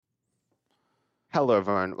Hello,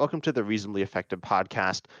 everyone. Welcome to the Reasonably Effective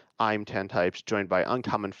podcast. I'm 10 Types, joined by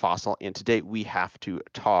Uncommon Fossil, and today we have to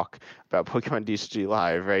talk about Pokemon TCG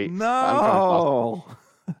Live, right? Uncommon Fossil. No.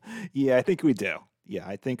 Yeah, I think we do. Yeah,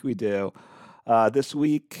 I think we do. This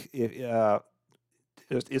week,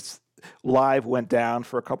 it's live went down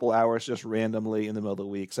for a couple hours just randomly in the middle of the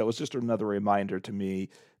week. So it was just another reminder to me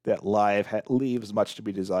that leaves much to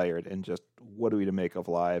be desired, and just what are we to make of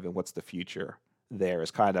live and what's the future there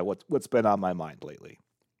is kind of what's been on my mind lately.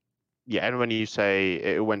 Yeah, and when you say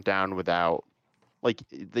it went down without, like,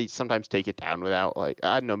 they sometimes take it down without, like,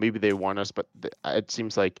 I don't know, maybe they warn us, but it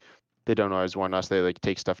seems like they don't always warn us. They, like,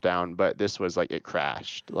 take stuff down, but this was, like, it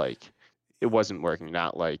crashed. Like, it wasn't working,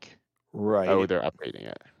 not like, Right. oh, they're updating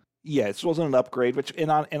it. Yeah, it wasn't an upgrade,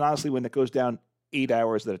 and honestly, when it goes down 8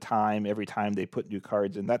 hours at a time, every time they put new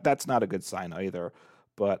cards in, that's not a good sign either.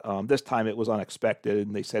 But this time it was unexpected,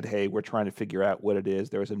 and they said, "Hey, we're trying to figure out what it is."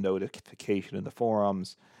 There was a notification in the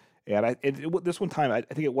forums, and this one time I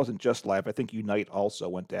think it wasn't just live. I think Unite also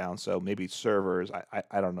went down, so maybe servers.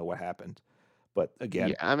 I don't know what happened, but again,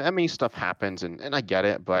 Yeah, I mean, stuff happens, and I get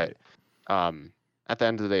it, right, but at the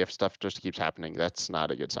end of the day, if stuff just keeps happening, that's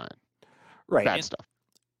not a good sign. right, Bad stuff.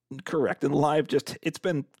 correct. And live it's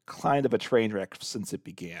been kind of a train wreck since it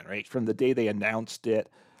began, right? From the day they announced it,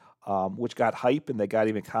 which got hype, and they got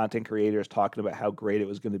even content creators talking about how great it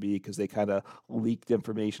was going to be because they kind of leaked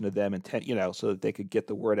information to them so that they could get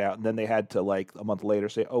the word out. And then they had to, like, a month later,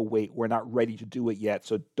 say, "Oh wait, we're not ready to do it yet,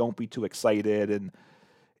 so don't be too excited." And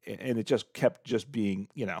it just kept just being,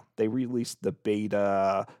 they released the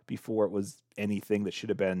beta before it was anything that should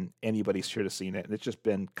have been, anybody should have seen it, and it's just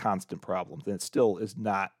been constant problems, and it still is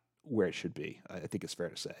not where it should be. I think it's fair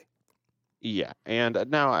to say. Yeah, and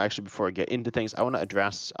now actually, before I get into things, I want to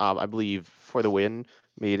address. I believe For the Win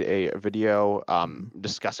made a video Mhm.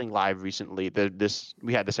 discussing live recently. This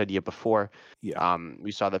we had this idea before. Yeah.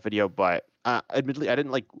 We saw that video, but admittedly, I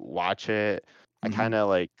didn't like watch it. I Hmm. kind of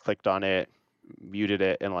like clicked on it, muted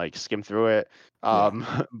it, and like skimmed through it.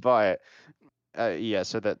 Yeah. But yeah,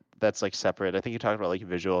 so that's like separate. I think you talked about like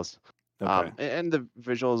visuals. Okay. And the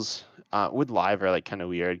visuals with live are like kind of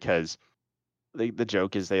weird because the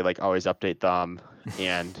joke is they like always update them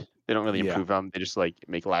and they don't really Yeah. improve them. They just like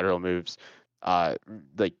make lateral moves, uh,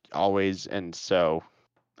 like always. And so,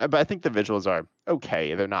 but I think the visuals are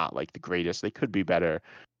okay. They're not like the greatest. They could be better.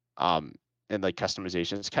 Um, and like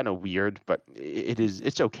customization is kind of weird, but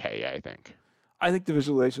it's okay. I think. I think the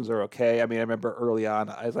visualizations are okay. I mean, I remember early on,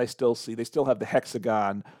 as I still see, they still have the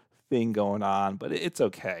hexagon thing going on, but it's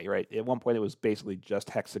okay, right? At one point, it was basically just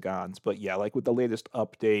hexagons. But yeah, like with the latest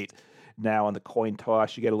update now on the coin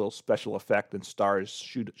toss, you get a little special effect and stars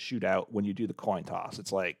shoot out when you do the coin toss.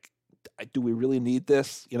 It's like, do we really need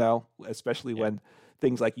this? Especially Yeah. when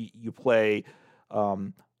things like you play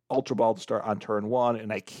um, Ultra Ball to start on turn one,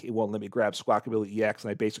 and it won't let me grab Squawkabilly EX,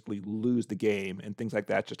 and I basically lose the game, and things like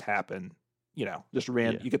that just happen. Just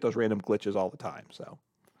Yeah. you get those random glitches all the time. So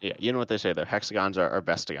Yeah. You know what they say, though. Hexagons are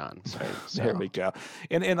bestigons, right? there So, we go.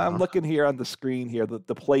 And I'm uh, looking here on the screen here. The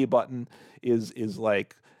play button is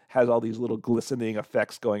like has all these little glistening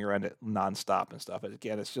effects going around it nonstop and stuff. And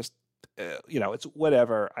again, it's just it's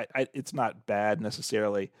whatever. It's not bad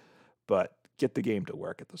necessarily, but get the game to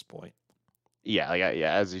work at this point. yeah, like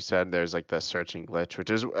yeah, as you said, there's like the searching glitch, which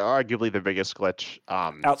is arguably the biggest glitch.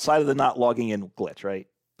 Outside of the not logging in glitch, right?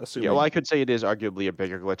 Yeah, well, I Assuming could say it is arguably a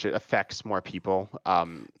bigger glitch. It affects more people.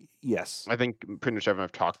 yes, I think pretty much everyone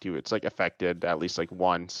I've talked to, it's like affected at least like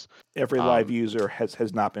once. every live Um, user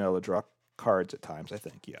has not been able to draw cards at times. I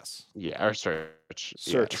think yes. yeah, or search.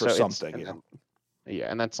 Yeah, Search for so it's something. yeah,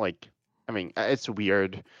 and that's like, I mean, it's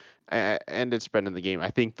weird, and it's been in the game I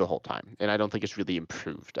think the whole time, and I don't think it's really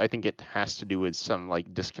improved. I think it has to do with some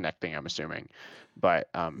like disconnecting. I'm assuming, but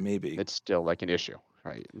Maybe. it's still like an issue,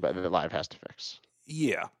 right? But the live has to fix.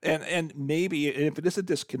 Yeah, and maybe if it is a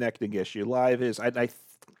disconnecting issue, live is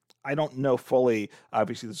I don't know fully.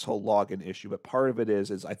 Obviously, this whole login issue, but part of it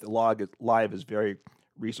is live is very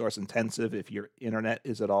resource intensive. If your internet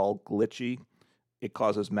is at all glitchy, it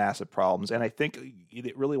causes massive problems. And I think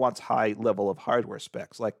it really wants high level of hardware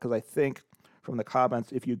specs. Like, because I think from the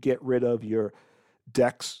comments, if you get rid of your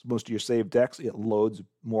decks, most of your saved decks, it loads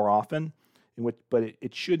more often. But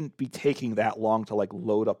it shouldn't be taking that long to like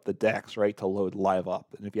load up the decks, right? To load live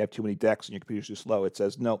up. And if you have too many decks and your computer's too slow, it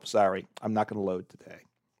says, nope, sorry, I'm not going to load today.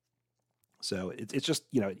 So it's just,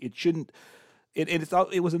 it shouldn't.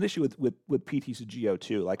 It was an issue with PTCGO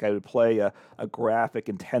too. Like, I would play a graphic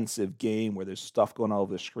intensive game where there's stuff going all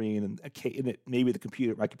over the screen, and maybe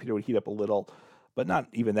my computer would heat up a little, but not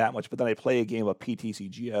even that much. But then I play a game of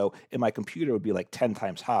PTCGO, and my computer would be like 10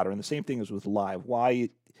 times hotter. And the same thing is with live. Why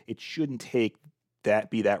it shouldn't take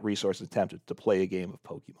that resource attempted to play a game of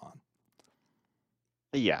Pokemon.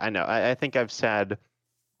 Yeah, I know. I think I've said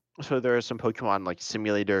so. There are some Pokemon like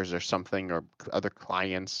simulators or something, or other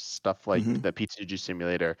clients, stuff like Hmm. the TCG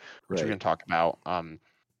simulator, which we're Right. gonna talk about.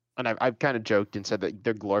 And I've kind of joked and said that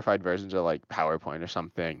they're glorified versions of like PowerPoint or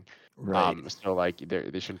something. Right. So like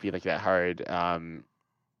they shouldn't be like that hard.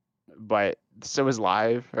 But so is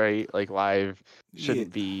live, right? Like live Yeah.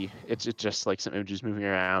 shouldn't be. It's just like some images moving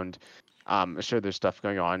around. Sure, there's stuff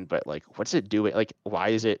going on, but like, what's it doing? Like, why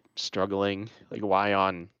is it struggling? Like, why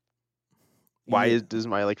Yeah. does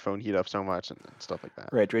my like phone heat up so much and stuff like that?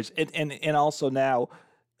 Right, Trace. And also now,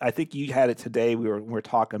 I think you had it today. We were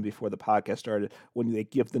talking before the podcast started when they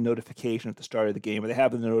give the notification at the start of the game, or they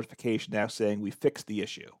have the notification now saying we fixed the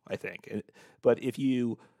issue. I think, but if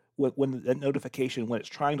you when that notification when it's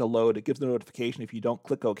trying to load, it gives the notification. If you don't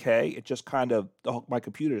click OK, it just kind of my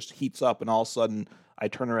computer just heats up, and all of a sudden I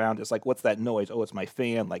turn around. It's like, what's that noise? Oh, it's my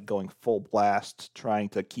fan like going full blast, trying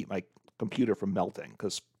to keep my computer from melting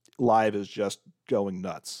because live is just going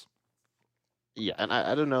nuts. Yeah, and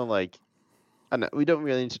I don't know, like, I know, we don't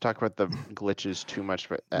really need to talk about the glitches too much,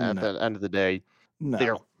 but at No, the end of the day,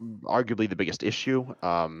 they're no, arguably the biggest issue.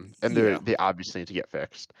 And yeah. they obviously need to get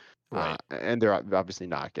fixed. Right. And they're obviously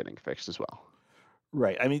not getting fixed as well.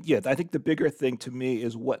 Right. I mean, yeah, I think the bigger thing to me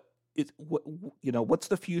is what's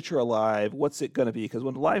the future of live? What's it going to be? Because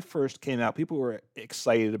when live first came out, people were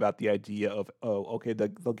excited about the idea of, oh, okay,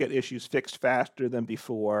 they'll get issues fixed faster than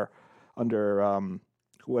before under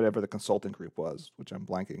whatever the consulting group was, which I'm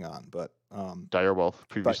blanking on, Direwolf but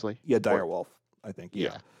previously, yeah, or Direwolf, I think,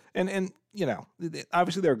 yeah, yeah, and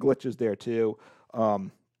obviously there are glitches there too,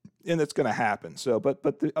 and it's going to happen. So, but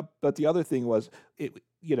the other thing was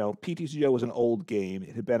PTCGO was an old game;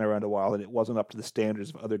 it had been around a while, and it wasn't up to the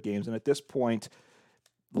standards of other games. And at this point,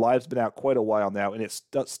 Live's been out quite a while now, and it's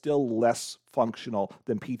still less functional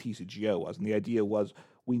than PTCGO was. And the idea was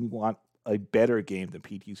we want a better game than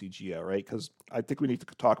PTCGO, right? Because I think we need to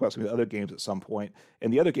talk about some of the other games at some point,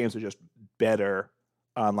 and the other games are just better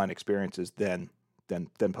online experiences than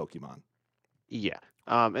Pokemon. yeah.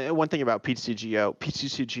 And one thing about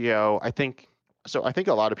PTCGO, I think so. I think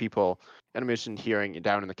a lot of people, and I'm interested in hearing it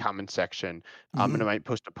down in the comment section. And Hmm. I might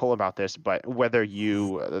post a poll about this, but whether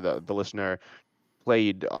you, the listener,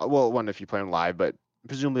 played well, one if you play on live, but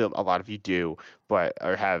presumably a lot of you do, but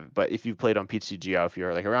if you played on PCGO, if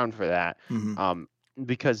you're like around for that, Hmm. um,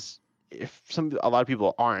 because if a lot of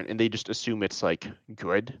people aren't, and they just assume it's like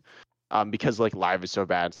good, because like live is so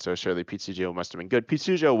bad, so surely PCGO must have been good.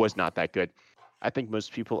 PCGO was not that good. I think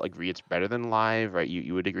most people agree it's better than live, right?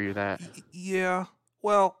 You would agree with that? Yeah.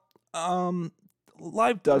 Well, um,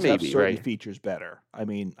 Live does have Maybe, certain right? features better. I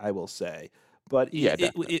mean, I will say, but Yeah,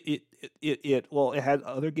 definitely. well, it had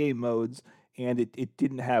other game modes, and it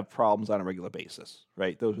didn't have problems on a regular basis,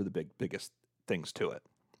 right? Those were the biggest things to it.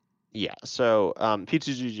 Yeah. So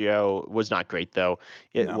PCGO was not great though.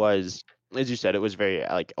 It No. was, as you said, it was very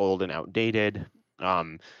like old and outdated.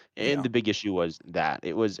 Um, and Yeah. the big issue was that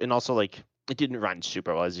it was, and also like it didn't run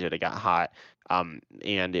super well as it got hot.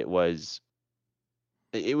 And it was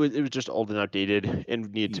just old and outdated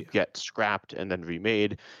and needed to Yeah. get scrapped and then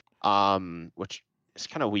remade. Which is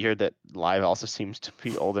kind of weird that live also seems to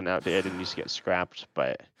be old and outdated and needs to get scrapped.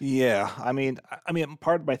 But Yeah, I mean,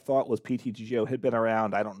 part of my thought was PTGO had been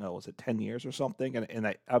around. I don't know, was it 10 years or something?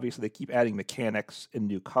 And obviously they keep adding mechanics and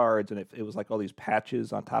new cards, and it was like all these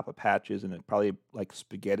patches on top of patches, and it probably like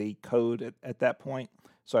spaghetti code at that point.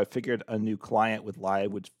 So I figured a new client with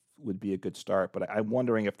Live would be a good start. But I'm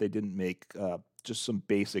wondering if they didn't make just some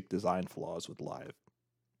basic design flaws with Live.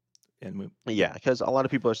 And yeah, because a lot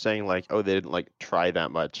of people are saying like, oh, they didn't like try that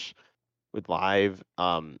much with live.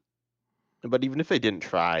 But even if they didn't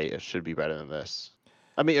try, it should be better than this.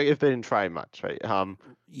 I mean, if they didn't try much, right? And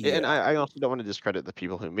yeah, I also don't want to discredit the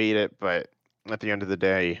people who made it, but at the end of the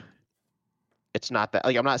day, it's not that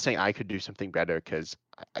like I'm not saying I could do something better because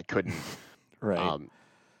I couldn't. right. Um,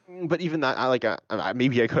 but even that,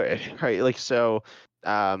 maybe I could, right? Like so,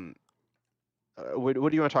 um, what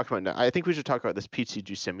do you want to talk about now? I think we should talk about this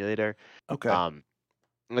PCG simulator, Okay. um,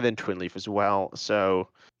 and then Twin Leaf as well. So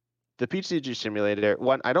the PCG simulator,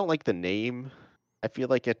 one, I don't like the name. I feel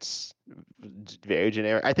like it's very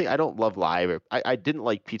generic. I think I don't love live. I didn't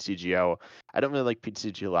like PCGO. I don't really like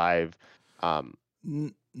PCG live. Um,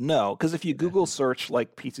 No, because if you Google search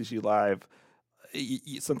like PCG Live,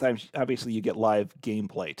 sometimes obviously you get live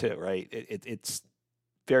gameplay too, right? It's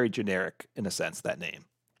very generic in a sense, that name.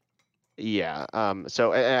 yeah.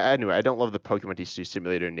 So anyway, I don't love the Pokemon TCG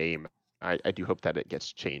simulator name. I do hope that it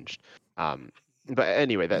gets changed. Um, but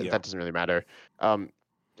anyway, Yeah. that doesn't really matter. Um,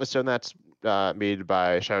 so that's made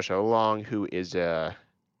by Xiao Long, who is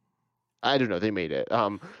I don't know, they made it.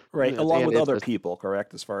 Right, along And with it's other a people,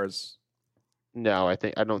 correct? As far as no, I don't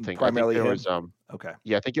think I think primarily there him. was Okay.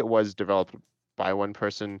 yeah, I think it was developed by one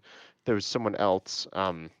person. There was someone else.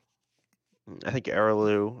 I think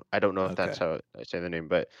Araloo. I don't know if that's Okay. how I say the name,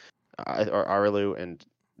 but or Araloo, and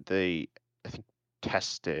they I think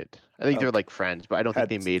tested. I think they're Okay. like friends, but I don't think Had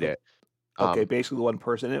they made it. okay, Um, basically one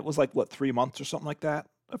person. And it was like what, 3 months or something like that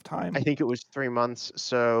of I time. think it was 3 months.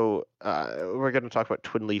 So we're going to talk about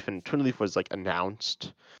Twin Leaf, and Twin Leaf was like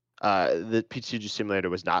announced. The PTG simulator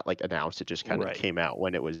was not like announced; it just kind of Right. came out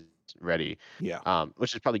when it was ready, Yeah.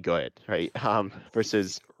 which is probably good, right?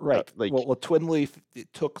 Versus Right. like Well, Twin Leaf,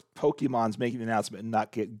 it took Pokemon's making the announcement and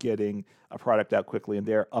not getting a product out quickly, and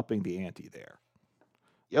they're upping the ante there.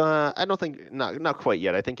 I don't think not quite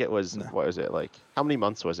yet. I think it was No. what was it like? How many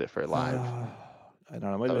months was it for live? Uh, I don't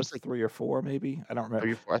know. It might That have been was like 3 or 4, maybe. I don't remember.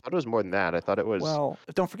 3 or 4. I thought it was more than that. I thought it was Well,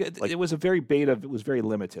 don't forget, like it was a very beta. It was very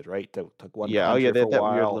limited, right? That took one yeah. Oh yeah, country for a that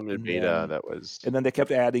weird while, limited and beta then that was they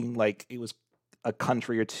kept adding like it was a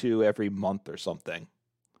country or two every month or something.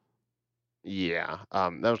 yeah.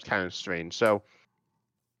 That was kind of strange. So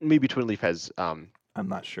maybe Twin Leaf has I'm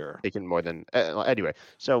not sure. taken more than anyway.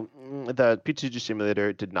 So the PTG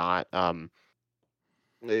simulator did not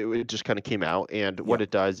it just kind of came out, and what Yeah.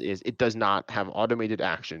 it does is it does not have automated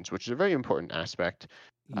actions, which is a very important aspect,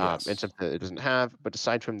 and Yes. something that it doesn't have. But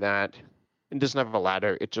aside from that, it doesn't have a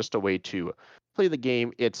ladder. It's just a way to play the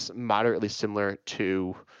game. It's moderately similar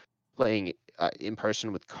to playing in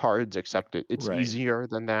person with cards, except it's Right. easier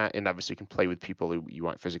than that, and obviously you can play with people who you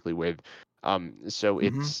aren't physically with. So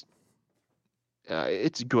Hmm.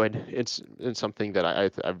 it's good. It's something that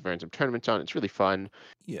I've ran some tournaments on. It's really fun.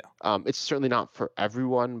 Yeah. It's certainly not for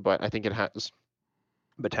everyone, but I think it has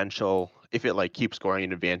potential if it like keeps growing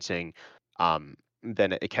and advancing.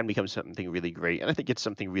 Then it can become something really great, and I think it's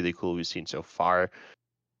something really cool we've seen so far.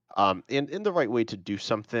 And in the right way to do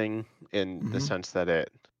something in the Hmm. sense that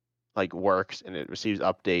it like works and it receives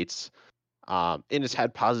updates. And it's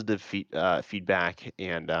had positive feedback,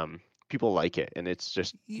 and people like it, and it's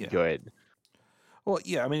just Yeah. good. Well,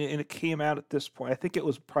 yeah, I mean, and it came out at this point. I think it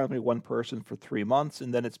was probably one person for 3 months,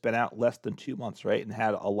 and then it's been out less than 2 months, right? And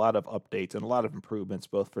had a lot of updates and a lot of improvements,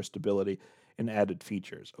 both for stability and added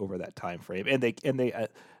features over that time frame.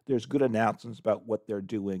 There's good announcements about what they're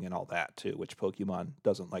doing and all that too, which Pokemon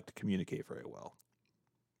doesn't like to communicate very well.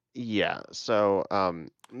 Yeah. So,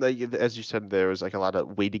 like as you said, there was like a lot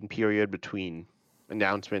of waiting period between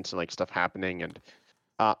announcements and like stuff happening, and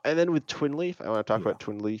then with Twin Leaf, I want to talk Yeah. about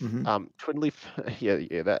Twin Leaf. Hmm. Twin Leaf,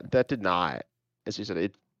 yeah, that did not, as you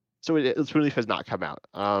said, Twin Leaf has not come out.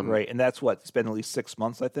 Right, and that's what it's been at least 6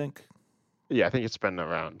 months, I think. Yeah, I think it's been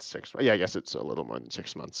around 6. Yeah, I guess it's a little more than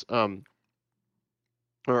 6 months.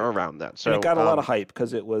 Or around that. And it So, got a lot of hype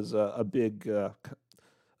because it was a big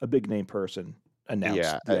name person announced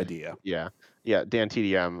yeah, the idea. yeah, yeah. Dan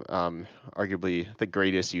TDM, arguably the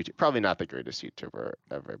greatest YouTube, probably not the greatest YouTuber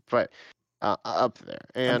ever, but up there.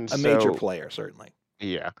 And A major so, player, certainly.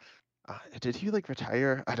 yeah. Did he like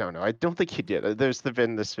retire? I don't know. I don't think he did.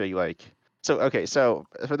 Been this big like. So okay. So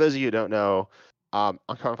for those of you who don't know,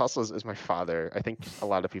 Uncommon Fossil is my father. I think a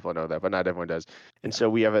lot of people know that, but not everyone does. And Yeah. so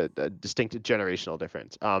we have a distinct generational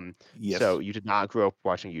difference. So Yes. you did not grow up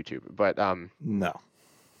watching YouTube, but No.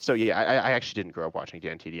 so yeah, I actually didn't grow up watching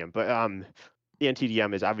Dan TDM, but Dan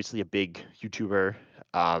TDM is obviously a big YouTuber.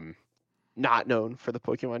 Not known for the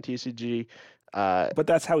Pokemon TCG. But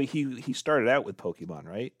that's how he started out with Pokemon,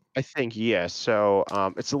 right? I think yes. So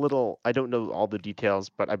it's a little. I don't know all the details,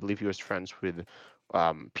 but I believe he was friends with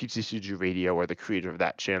PTCG Radio, or the creator of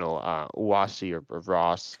that channel, Wasi or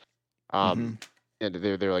Ross. Hmm. Um, and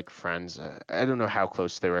they're like friends. I don't know how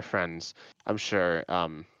close they were friends. I'm sure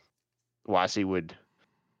Wasi would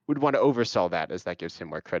want to oversell that, as that gives him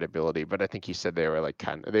more credibility. But I think he said they were like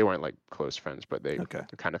they weren't like close friends, but they're Okay.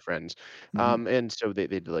 kind of friends. Hmm. And so they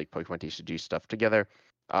did like Pokemon TCG stuff together,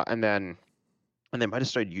 and then and they might have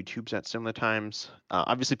started YouTubes at similar times.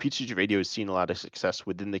 Obviously, PTG Radio has seen a lot of success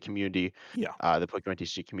within the community, Yeah. the Pokemon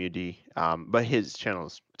TCG community. But his channel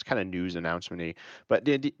is it's kind of news announcement-y. But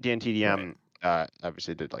Dan Right. TDM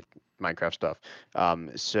obviously did like Minecraft stuff.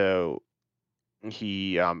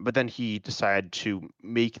 But then he decided to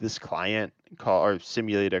make this client call or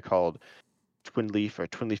simulator called TwinLeaf or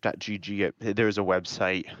TwinLeaf.gg. There's a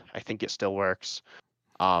website. I think it still works.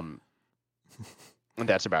 Um, and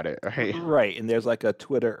that's about it, right? Right. And there's like a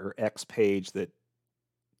Twitter or X page that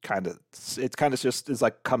kind of it's kind of just is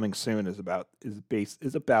like coming soon is about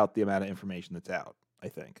the amount of information that's out, I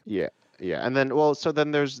think. Yeah, yeah. And then, well, so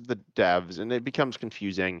then there's the devs, and it becomes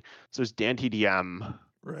confusing. So it's Dan TDM.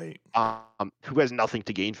 Right. who has nothing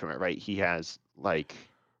to gain from it, right? He has like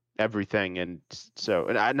everything, and so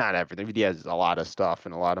and not everything, but he has a lot of stuff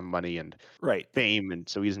and a lot of money and Right. fame, and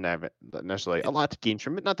so he doesn't have necessarily a lot to gain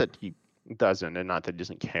from it. Not that he doesn't, and not that he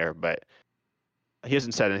doesn't care, but he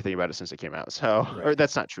hasn't said anything about it since it came out. So, or Right.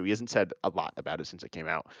 that's not true. He hasn't said a lot about it since it came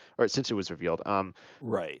out, or since it was revealed.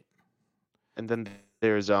 Right. And then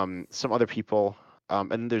there's some other people,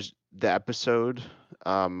 and then there's the episode,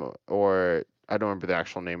 or I don't remember the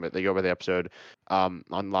actual name, but they go by the episode,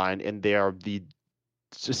 online, and they are the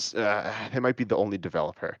just they might be the only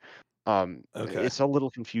developer. Okay. It's a little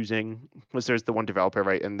confusing because there's the one developer,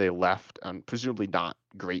 right, and they left on presumably not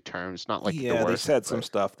great terms, not like the Yeah, they worst, said some but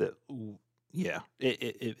stuff that, yeah,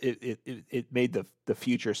 it made the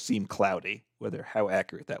future seem cloudy. Whether how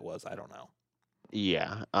accurate that was, I don't know.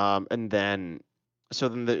 yeah. And then so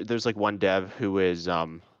then there's like one dev who is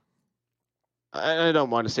I don't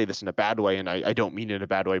want to say this in a bad way, and I don't mean it in a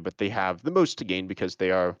bad way, but they have the most to gain because they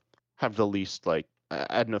have the least like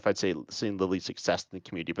I don't know if I'd say seeing the least success in the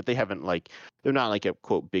community, but they haven't like they're not like a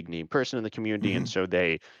quote big name person in the community, and Hmm. so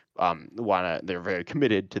they they're very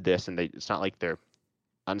committed to this, and they it's not like they're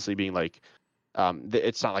honestly being like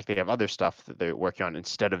it's not like they have other stuff that they're working on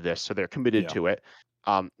instead of this, so they're committed Yeah. to it.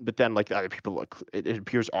 But then like the other people look it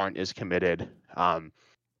appears aren't as committed,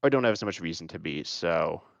 or don't have as much reason to be.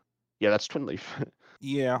 So yeah, that's Twin Leaf.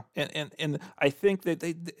 Yeah, and I think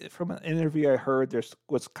that from an interview I heard, there's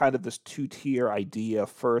what's kind of this two-tier idea.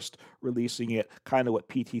 First, releasing it kind of what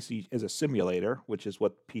PTC is a simulator, which is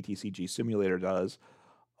what PTCG simulator does,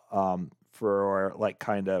 for like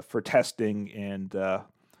kind of for testing and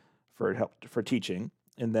for help for teaching,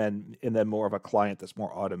 and then more of a client that's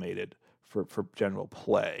more automated for general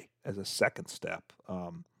play as a second step.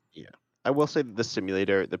 Yeah. I will say that the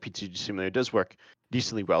simulator, the PTG simulator, does work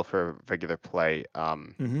decently well for regular play.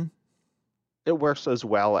 Hmm. It works as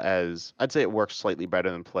well as I'd say it works slightly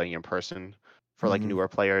better than playing in person for like Hmm. newer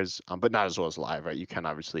players, but not as well as live, right? You can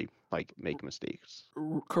obviously like make mistakes.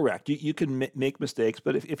 Correct. You can make mistakes,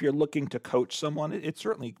 but if you're looking to coach someone, it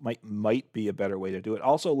certainly might be a better way to do it.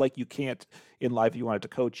 Also, like you can't in live, if you wanted to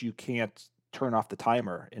coach, you can't turn off the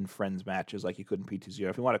timer in friends matches like you could in PTZ.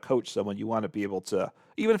 If you want to coach someone, you want to be able to,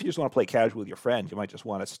 even if you just want to play casual with your friends, you might just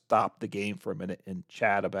want to stop the game for a minute and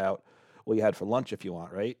chat about what you had for lunch if you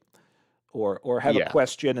want, right? Or have a Yeah.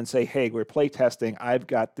 question and say, "Hey, we're play testing. I've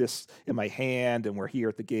got this in my hand, and we're here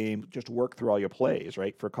at the game. Just work through all your plays,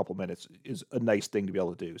 right? For a couple minutes is a nice thing to be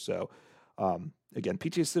able to do." So, again,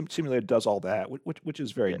 PTA Simulator does all that, which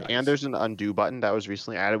is very Yeah. And nice. there's an undo button that was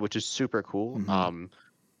recently added, which is super cool. Hmm.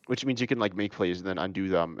 Which means you can like make plays and then undo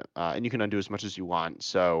them, and you can undo as much as you want.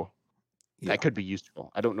 So that Yeah. could be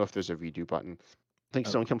useful. I don't know if there's a redo button. I think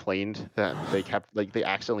Uh, someone complained that they kept like they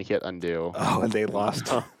accidentally hit undo. oh, and they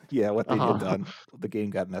lost. Yeah, what they had Uh-huh. done, the game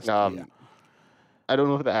got messed. Yeah. Um, I don't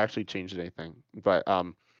know if that actually changed anything, but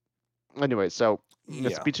anyway, so the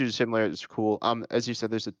Yeah. speech is similar. It's cool. As you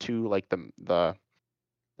said, there's the two like the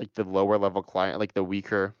like the lower level client, like the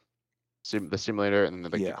weaker the simulator, and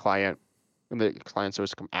then like the Yeah. client, and the client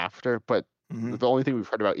supposed to come after. But Hmm. the only thing we've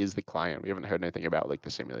heard about is the client. We haven't heard anything about like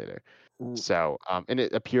the simulator. So and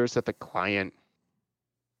it appears that the client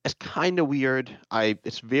is kind of weird.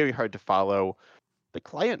 It's very hard to follow. The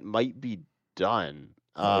client might be done.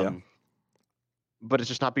 Oh yeah. But it's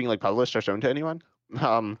just not being like published or shown to anyone.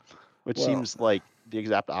 Um, which Well, seems like the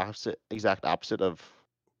exact opposite of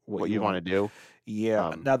what what you you want want. to do. Yeah.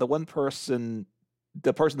 Um, Now the person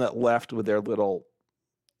that left with their little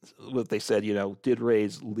what they said, did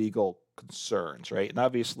raise legal concerns, right? And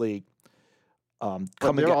obviously, but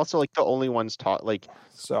coming they're at also like the only ones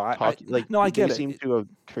so I talk like no, I they get seem it. to have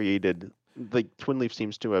created like Twin Leaf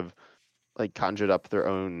seems to have like conjured up their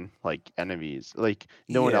own like enemies. Like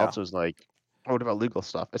no one Yeah, else was like, oh, what about legal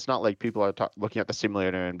stuff? It's not like people are looking at the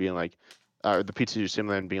simulator and being like, the PTG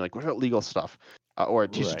simulator and being like, what about legal stuff, or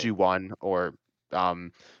TCG right. one or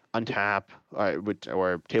um, Untap,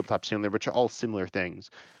 or Tabletop Simulator, which are all similar things,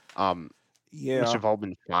 which Yeah, have all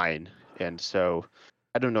been fine. And so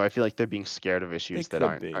I don't know. I feel like they're being scared of they issues that could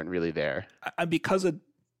aren't be. aren't really there. And because of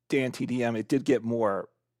Dan TDM, it did get more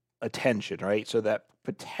attention, right? So that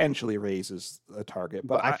potentially raises a target.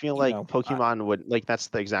 But But I feel like Pokemon would like that's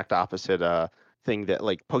the exact opposite thing that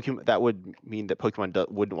like Pokemon that would mean that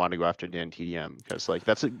Pokemon wouldn't want to go after Dan TDM because like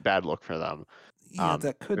that's a bad look for them. yeah,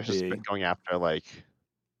 that could Versus be. going after like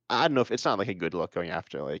I don't know if it's not like a good look going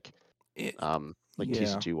after It, like yeah.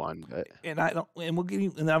 TCG one, but And I don't, and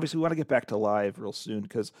and obviously we want to get back to live real soon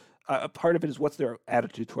because a part of it is what's their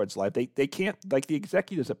attitude towards live. They can't like the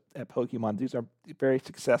executives at Pokemon. These are very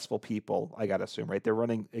successful people. I gotta assume, right? They're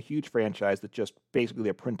running a huge franchise that just basically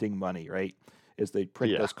they're printing money, right? is they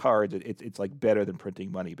print Yeah. those cards. It's like better than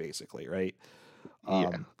printing money, basically, right? Yeah.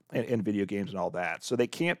 And video games and all that. So they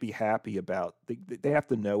can't be happy about. They have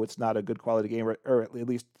to know it's not a good quality game, or at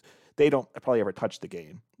least they don't probably ever touch the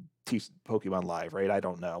game. Pokemon Live, right? I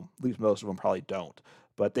don't know. At least most of them probably don't.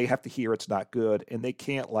 But they have to hear it's not good, and they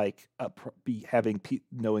can't like be having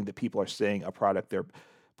knowing that people are saying a product they're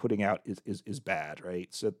putting out is bad, right?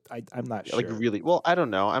 So I'm not Yeah, like sure. really, well, I don't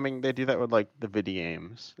know. I mean, they do that with like the video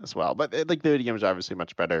games as well, but like the video games are obviously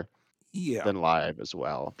much better Yeah, than live as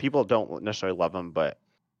well. People don't necessarily love them, but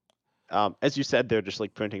as you said, they're just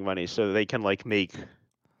like printing money, so they can like make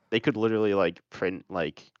they could literally like print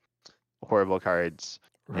like horrible cards,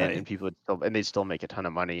 right. and people would still and they still make a ton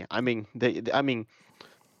of money. I mean, I mean,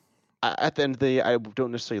 at the end of the day, I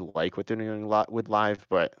don't necessarily like what they're doing a lot with live,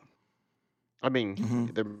 but I mean, Hmm.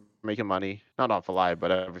 they're making money not off of live,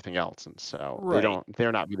 but everything else, and so Right.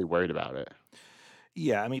 they're not really worried about it.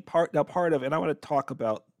 Yeah, I mean, part of, and I want to talk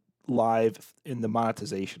about live in the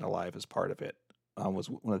monetization of live as part of it.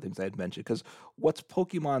 Was one of the things I had mentioned because what's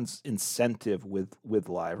Pokemon's incentive with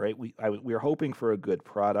live, right? We were hoping for a good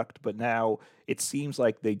product, but now it seems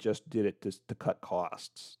like they just did it just to cut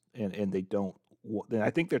costs, and they don't. Then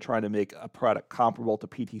I think they're trying to make a product comparable to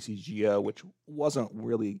PTCGO, which wasn't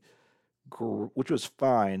really, which was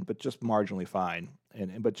fine, but just marginally fine,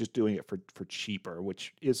 and but just doing it for cheaper,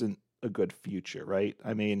 which isn't a good future, right?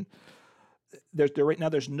 I mean, right now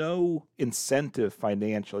there's no incentive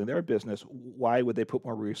financially in their business. Why would they put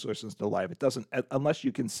more resources into live? It doesn't, unless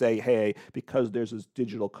you can say, hey, because there's this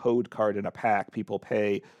digital code card in a pack, people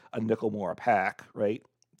pay a nickel more a pack, right?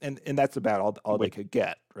 And that's about all they Which could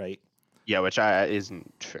get, right? yeah, which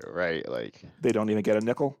isn't true, right? Like, They don't even get a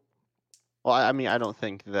nickel. well, I mean, I don't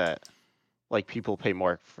think that like people pay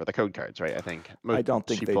more for the code cards, right? I think I most don't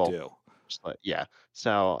think they people do. just like, yeah.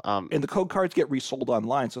 So And the code cards get resold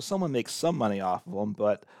online, so someone makes some money off of them,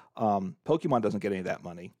 but Pokemon doesn't get any of that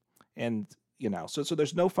money. And so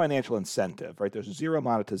there's no financial incentive, right? There's zero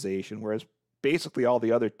monetization, whereas basically all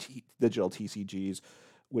the other digital TCGs,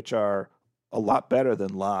 which are a lot better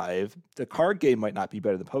than live, the card game might not be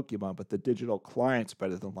better than Pokemon, but the digital client's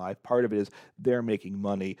better than live. Part of it is they're making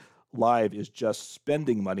money. Live is just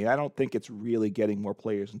spending money. I don't think it's really getting more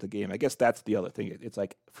players into the game. I guess that's the other thing. It's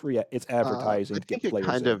like free. It's I advertising to get think it players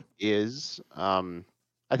kind in. of is.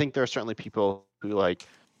 I think there are certainly people who like.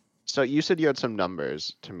 So you said you had some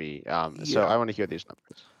numbers to me. So Yeah, I want to hear these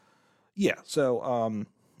numbers. yeah.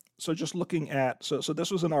 So just looking at so this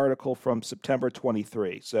was an article from September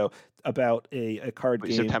 23. So about a card Wait,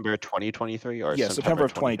 game. September 2023 or Yeah, September September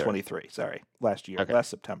of 23rd? 2023. Sorry, last year, Okay. last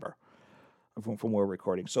September, from where we're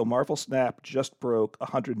recording. So Marvel Snap just broke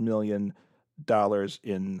 $100 million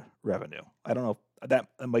in revenue. I don't know if that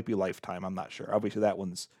might be lifetime. I'm not sure. Obviously, that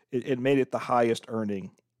it made it the highest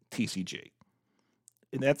earning TCG,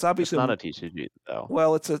 and that's It's obviously not a TCG though.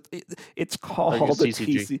 well, it's Like it's called a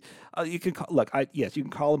CCG. TC. You can look. Yes, you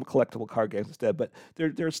can call them collectible card games instead, but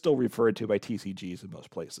they're still referred to by TCGs in most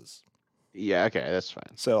places. Yeah. Okay, that's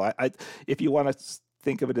fine. So if you want to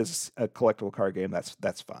think of it as a collectible card game,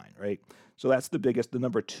 that's fine, right? So that's the biggest. The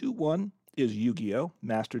number two one is Yu-Gi-Oh,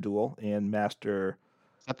 Master Duel, and Master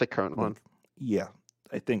Is that the current one? Link. Yeah,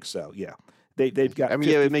 I think so. Yeah, they've I got mean,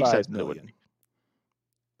 yeah, it makes sense 55 that it would million. be.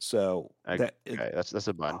 So Okay, that's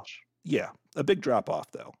a bunch. yeah, a big drop off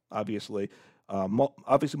though. Obviously,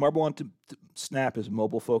 obviously Marble on Snap is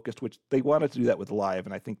mobile focused, which they wanted to do that with Live,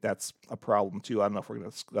 and I think that's a problem too. I don't know if we're going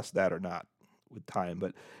to discuss that or not with time.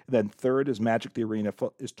 But then third is Magic the Arena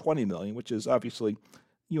is 20 million, which is obviously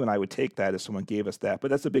you and I would take that if someone gave us that, but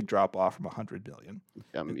that's a big drop off from 100 million.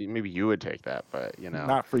 Maybe you would take that, but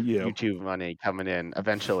Not for you. YouTube money coming in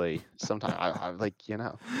eventually. Sometime, I like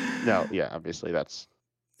no, yeah, obviously that's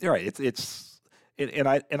You're right.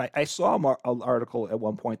 I saw an article at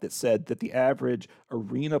one point that said that the average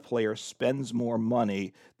arena player spends more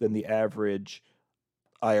money than the average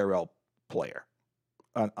IRL player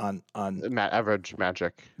on average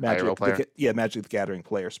Magic IRL Magic. player. Magic the Gathering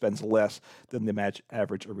player spends less than the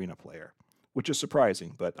average arena player, which is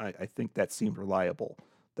surprising, but I think that seemed reliable,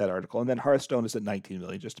 that article. And then Hearthstone is at 19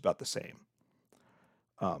 million, just about the same.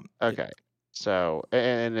 Okay, so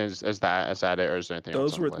and is that it, or is there anything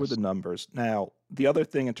else Those on the were the list? numbers. Now, the other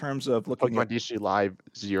thing in terms of looking Pokemon at DC Live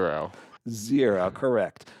 0. zero,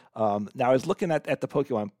 correct. Now, I was looking at the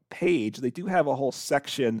Pokemon page. They do have a whole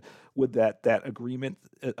section with that agreement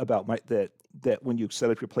about that when you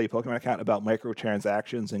set up your Play Pokemon account about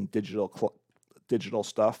microtransactions and digital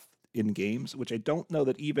stuff in games, which I don't know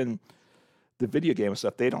that even the video game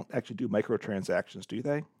stuff, they don't actually do microtransactions, do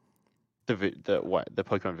they? The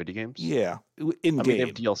Pokemon video games. Yeah, in I mean, they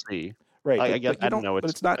have game. DLC. Right, I guess but you I don't don't. know. But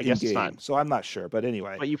it's not I in guess it's not. game, so I'm not sure. But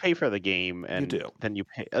anyway, But you pay for the game, you and do. then you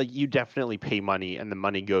pay. You definitely pay money, and the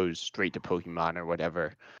money goes straight to Pokemon or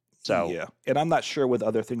whatever. So Yeah, and I'm not sure with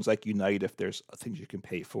other things like Unite if there's things you can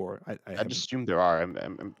pay for. I I just haven't. assume there are.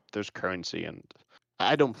 There's currency, and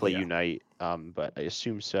I don't play Yeah. Unite, but I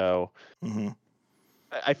assume so. hmm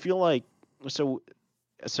I feel like so.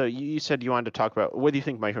 So you said you wanted to talk about what do you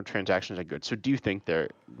think microtransactions are good? So do you think they're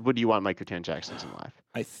what do you want microtransactions in live?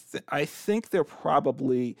 I think they're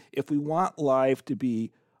probably, if we want live to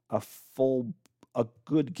be a full a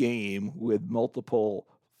good game with multiple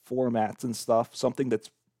formats and stuff, something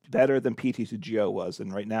that's better than PTCGO was,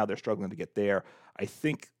 and right now they're struggling to get there. I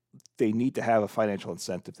think they need to have a financial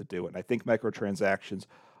incentive to do it. And I think microtransactions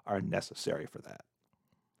are necessary for that.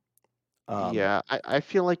 Um, Yeah, I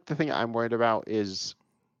feel like the thing I'm worried about is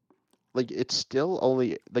like it's still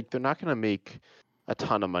only like they're not gonna make a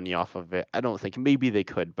ton of money off of it. I don't think maybe they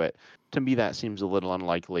could, but to me that seems a little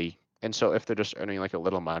unlikely. And so if they're just earning like a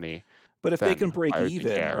little money, but if they can then break why would they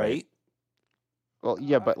even, care, right? right? Well,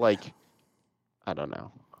 yeah, but like I don't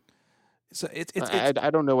know. So it's I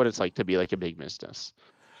don't know what it's like to be like a big business.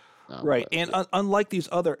 right, But and unlike these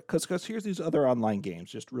other, because here's these other online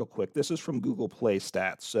games. Just real quick, this is from Google Play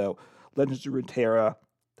stats. So Legends of Runeterra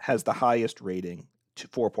has the highest rating, to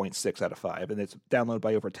 4.6 out of 5, and it's downloaded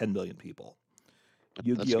by over 10 million people. that's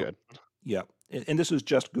Yu-Gi-Oh, good. yeah, and this is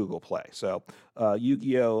just Google Play. So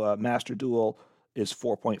Yu-Gi-Oh Master Duel is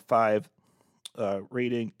 4.5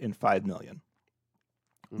 rating and 5 million.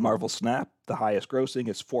 Hmm. Marvel Snap, the highest grossing,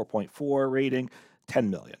 is 4.4 rating, 10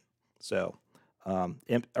 million. So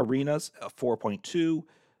Arenas, a 4.2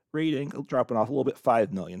 rating, dropping off a little bit,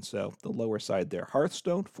 5 million. So the lower side there.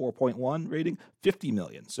 Hearthstone, 4.1 rating, 50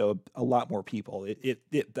 million. So a lot more people.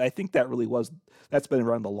 I think that's been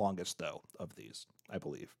around the longest, though, of these, I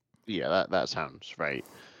believe. Yeah, that sounds right.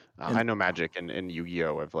 I And know Magic and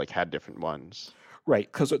Yu-Gi-Oh have like had different ones.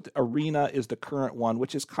 right, because Arena is the current one,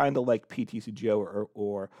 which is kind of like PTCGO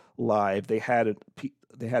or Live. They had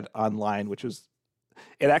online, which was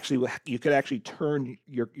it actually you could actually turn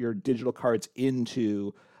your digital cards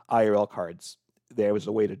into IRL cards. There was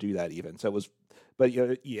a way to do that even. So it was, but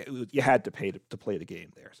you had to pay to play the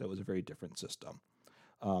game there. So it was a very different system.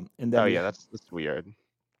 And Oh then yeah, that's weird.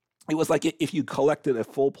 it was like if you collected a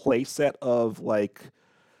full play set of like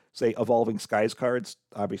say Evolving Skies cards,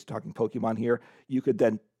 obviously talking Pokemon here, you could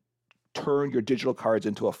then turn your digital cards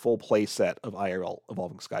into a full play set of IRL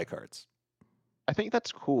Evolving Sky cards. I think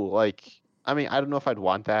that's cool. Like, I mean, I don't know if I'd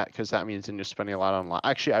want that because that means then you're spending a lot online.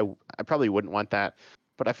 Actually, I probably wouldn't want that,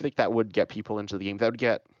 but I think that would get people into the game. That would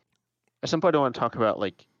get. At some point, I want to talk about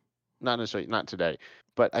like, not necessarily not today,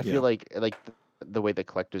 but I feel Yeah. like the way that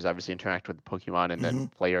collectors obviously interact with the Pokemon and then hmm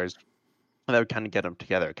players, that would kind of get them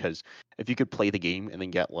together. Because if you could play the game and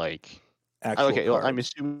then get like, Actual okay, well, I'm cards.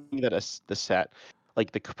 assuming that the set,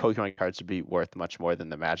 like the Pokemon cards, would be worth much more than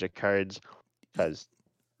the Magic cards because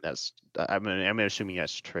that's I'm assuming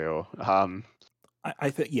that's true. I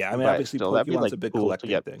think, yeah. I mean, But obviously, still, that'd be Pokemon's like a big cool to collecting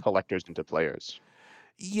get thing. collectors into players.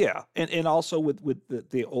 Yeah, and also with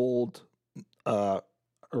the old uh,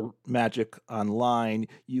 Magic Online,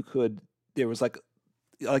 you could there was like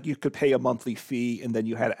you could pay a monthly fee, and then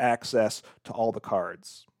you had access to all the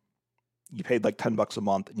cards. You paid like $10 a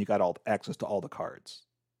month, and you got all access to all the cards,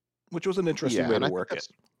 which was an interesting Yeah, way and to I think work it. that's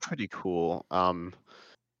pretty cool.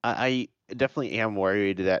 I definitely am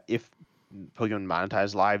worried that if Pokemon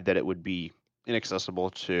monetized live, that it would be inaccessible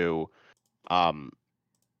to um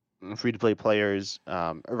free to play players.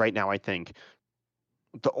 Right now, I think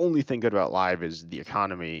the only thing good about live is the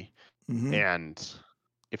economy, hmm and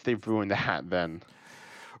if they've ruined that, then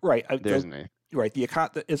Right. there isn't any. Right.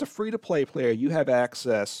 As a free to play player, you have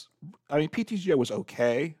access. I mean, PTGO was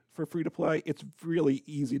okay for free to play. It's really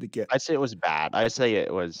easy to get. I'd say it was bad. I'd say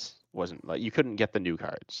it wasn't like you couldn't get the new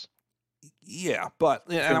cards. Yeah, but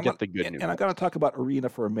You couldn't get the good new and I'm going to cards. talk about Arena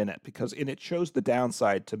for a minute because and it shows the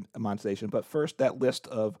downside to monetization. But first, that list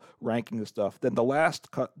of ranking the stuff. Then the last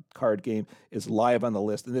card game is live on the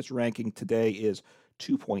list, and its ranking today is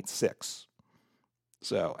 2.6.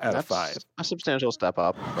 So out of That's five. a substantial step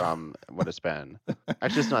up from what it's been.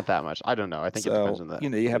 Actually, it's not that much. I don't know. I think it depends So on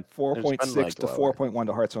the. you have It's been 4.6 like to lower. 4.1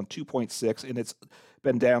 to Hearthstone 2.6, and it's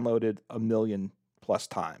been downloaded a million plus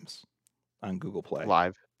times on Google Play.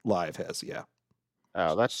 Live. Live has, yeah.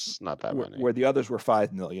 Oh, that's not that many. Where the others were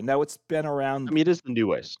 5 million. Now it's been I around. mean, it is the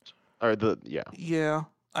newest, or the yeah. Yeah,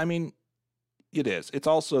 I mean it is. It's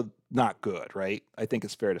also not good, right? I think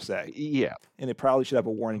it's fair to say, Yeah. and it probably should have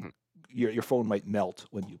a warning. Mhm. Your phone might melt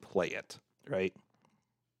when you play it, right?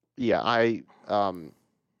 Yeah.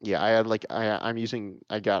 Yeah, I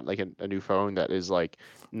got like a new phone that is like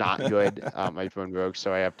not good. My phone broke,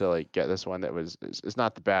 so I have to like get this one that is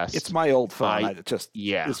not the It's best. my old phone. I I just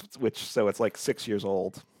Yeah. is which so it's like 6 years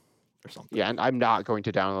old or Yeah, something. and I'm not going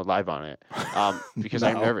to download live on it. Because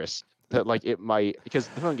I'm No, nervous that like it might, because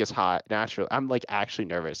the phone gets hot naturally. I'm like actually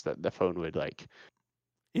nervous that the phone would like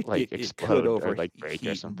it could explode or like break or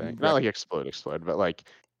overheat something. and Not wreck. like explode, but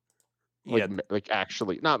Yeah, like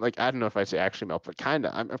actually, not like, I don't know if I say actually melt, but kind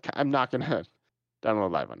of. I'm not gonna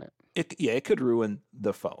download live on it. it could ruin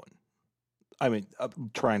the phone. I mean,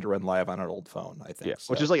 trying to run live on an old phone, I Yeah, think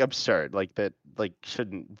which is so. like absurd. Like that like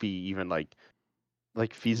shouldn't be even like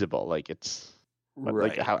feasible. Like it's, but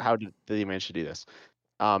like Right. how did they manage to do this?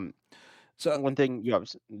 Um, So One thing,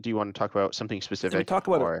 do you want to talk about something let me specific talk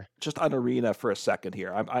about it or? just on Arena for a second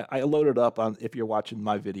here. I loaded up on, if you're watching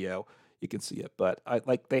my video, you can see it. But I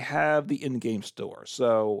like they have the in-game store.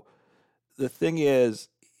 So the thing is,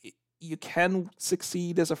 you can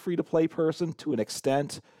succeed as a free-to-play person to an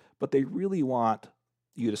extent, but they really want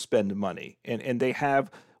you to spend money, and they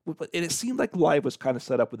have. And it seemed like Live was kind of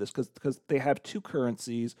set up with this because they have two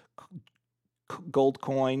currencies, gold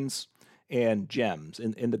coins and gems,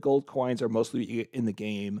 and the gold coins are mostly in the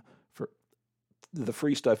game for the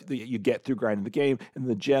free stuff that you get through grinding the game, and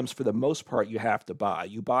the gems for the most part you have to buy.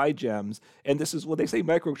 You buy gems, and this is what they say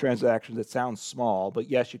microtransactions. It sounds small, but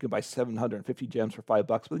yes, you can buy 750 gems for $5,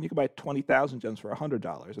 but then you can buy 20,000 gems for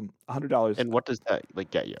 $100, and $100. And what does that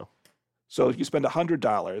like get you? So if you spend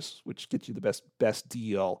 $100, which gets you the best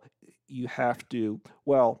deal, you have to,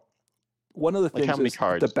 well, one of the Like how things many is the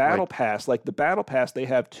cards? battle Like, pass. Like the battle pass, they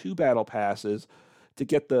have two battle passes to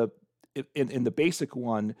get the in the basic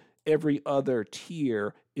one. Every other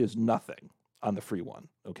tier is nothing on the free one.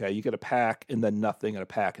 Okay, you get a pack and then nothing, and a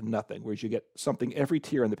pack and nothing. Whereas you get something every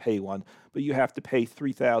tier in the pay one, but you have to pay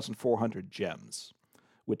 3,400 gems,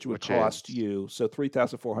 which would which is cost you, so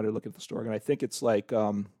 3,400. Look at the store, and I think it's like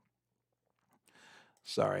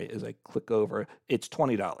sorry, as I click over, it's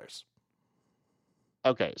 $20.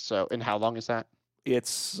 okay. So, and how long is that?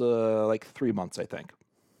 It's like 3 months, I think.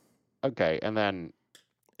 Okay, and then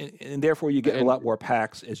And therefore you get a and lot more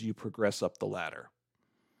packs as you progress up the ladder.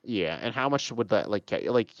 yeah, and how much would that like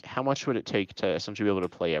get? Like, how much would it take to essentially be able to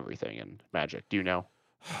play everything in Magic? Do you know?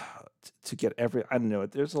 To get every, I don't know,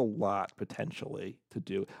 there's a lot potentially to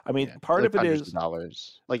do. I mean, Yeah, part like of it hundreds of is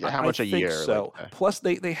dollars. Like, how I much a think year? Like, so. Plus,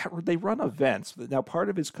 they run events now. Part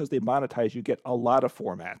of it is because they monetize. You get a lot of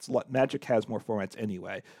formats. Magic has more formats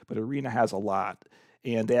anyway, but Arena has a lot,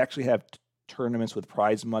 and they actually have tournaments with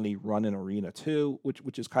prize money run in Arena too,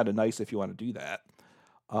 which is kind of nice if you want to do that.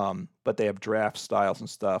 But they have draft styles and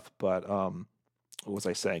stuff. But what was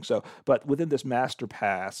I saying? So, but within this master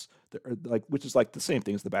pass, like which is like the same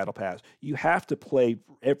thing as the battle pass, you have to play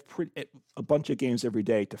a bunch of games every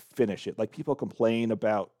day to finish it. Like people complain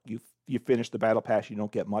about you finish the battle pass, you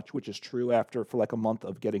don't get much, which is true after for like a month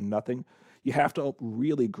of getting nothing. You have to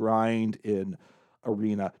really grind in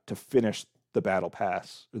Arena to finish the battle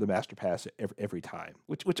pass or the master pass every time,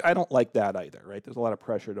 which I don't like that either. Right? There's a lot of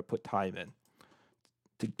pressure to put time in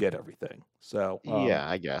to get everything. So yeah,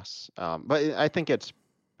 I guess. But I think it's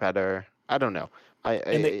better. I don't know. and I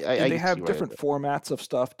they can see have why. different formats of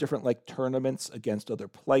stuff, different like tournaments against other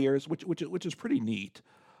players, which is pretty neat.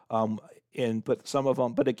 Um, and but some of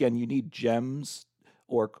them, but again, you need gems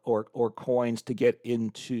or coins to get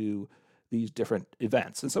into these different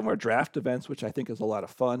events. And some are draft events, which I think is a lot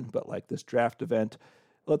of fun. But like this draft event,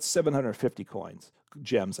 well, it's 750 coins,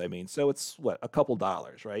 gems. I mean, so it's what, a couple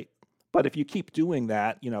dollars, right? But if you keep doing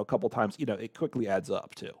that, a couple times, it quickly adds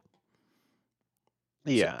up too.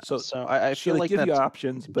 So Yeah. so So I so feel they like give you that's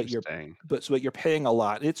options, interesting. so you're paying a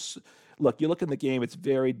lot. It's look, you look in the game, it's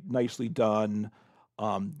very nicely done.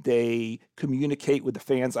 They communicate with the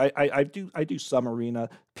fans. I do some Arena.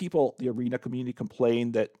 People, the Arena community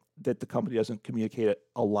complain that the company doesn't communicate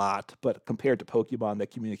a lot, but compared to Pokemon, they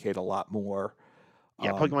communicate a lot more.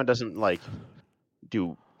 Yeah, Um, Pokemon doesn't like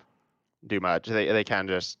do do much. They can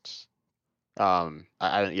just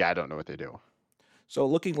I don't know what they do. so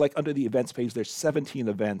looking like under the events page, there's 17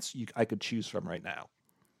 events I could choose from right now,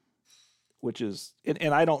 which is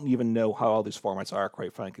and I don't even know how all these formats are,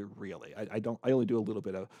 quite frankly, really. I don't I only do a little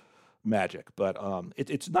bit of Magic, but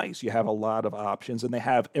it's nice. You have a lot of options, and they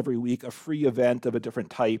have every week a free event of a different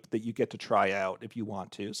type that you get to try out if you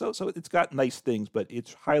want to. So it's got nice things, but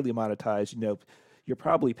it's highly monetized. You're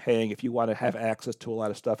probably paying, if you want to have access to a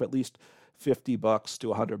lot of stuff, at least $50 to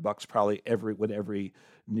 $100 probably every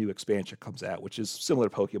new expansion comes out, which is similar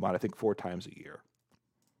to Pokemon. I think 4 times a year.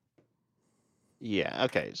 Yeah,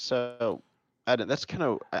 okay. So that's kind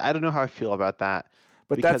of, I don't know how I feel about that.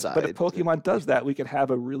 because but if Pokemon does that, we could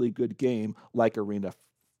have a really good game like Arena,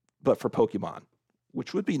 but for Pokemon,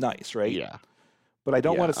 which would be nice, right? yeah, But I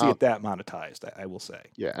don't yeah, want to see it that monetized. I will say.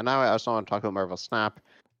 yeah. And now I also want to talk about Marvel Snap,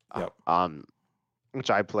 Yep. um, which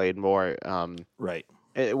I played more. Right.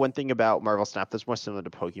 One thing about Marvel Snap that's more similar to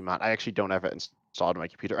Pokemon, I actually don't have it installed on my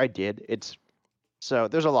computer. I did. It's so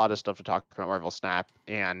there's a lot of stuff to talk about Marvel Snap,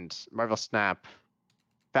 and Marvel Snap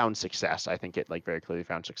found success. I think it like very clearly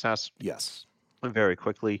found success Yes. very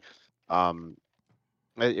quickly. Um,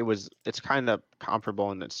 it's kind of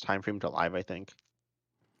comparable in its time frame to Live, I think.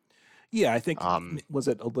 Yeah, I think Um, was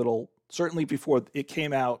it a little certainly before it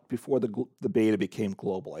came out before the beta became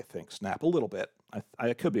global. I think Snap a little bit.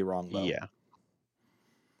 I could be wrong though. yeah.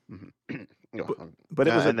 Mhm. Yeah, But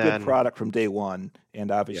it was a and good then product from day one, and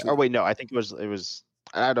yeah. obviously, Or wait, no, I think it was.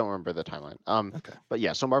 I don't remember the timeline. okay. But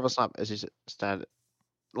yeah. So Marvel Snap, as you said,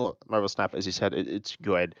 well, Marvel Snap, as you said, it's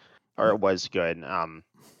good, or Yeah. it was good.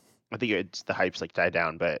 I think it's the hype's like died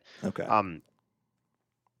down, but Okay. um,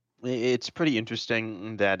 it's pretty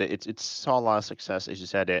interesting that it saw a lot of success. As you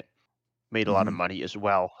said, it made a lot of Hmm. money as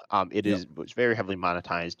well. It Yep. was very heavily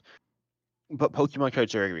monetized, but Pokemon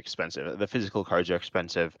cards are very expensive. The physical cards are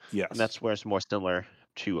expensive, and Yes. that's where it's more similar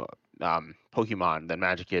to Pokemon than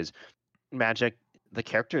Magic is. Magic, the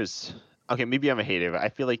characters. Okay, maybe I'm a hater, but I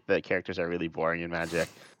feel like the characters are really boring in Magic.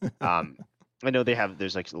 Um, I know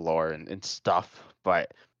there's like lore and stuff,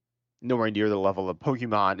 but nowhere near the level of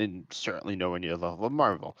Pokemon, and certainly nowhere near the level of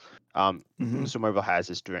Marvel. Hmm. So Marvel has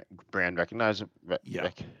this brand Yeah. recognition,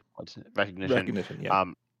 Recognition. Yeah.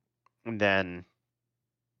 um, and then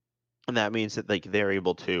and that means that like they're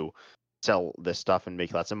able to sell this stuff and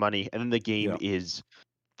make lots of money. And then the game Yeah. is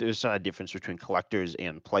there's not a difference between collectors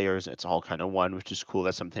and players. It's all kind of one, which is cool.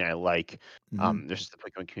 That's something I like. Hmm. There's the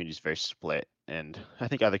Pokemon community is very split, and I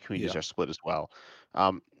think other communities Yeah. are split as well.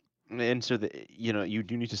 Um, and so you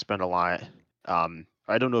do need to spend a lot.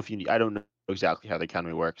 I don't know if you need, I don't know exactly how the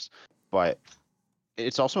economy works, but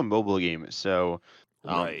it's also a mobile game, so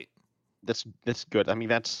um, Right. that's good. I mean,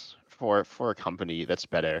 that's for a company that's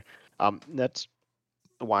better. That's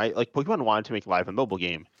why like Pokemon wanted to make live a mobile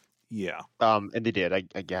game. Yeah. And they did,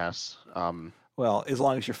 I guess. Well, as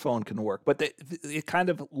long as your phone can work, but it kind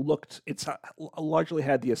of looked. It's largely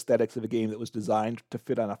had the aesthetics of a game that was designed to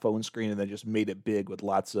fit on a phone screen, and then just made it big with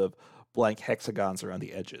lots of blank hexagons around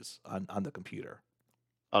the edges on the computer.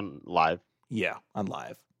 On live. Yeah, on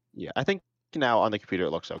live. Yeah, I think now on the computer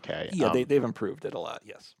it looks okay. Yeah, they've improved it a lot.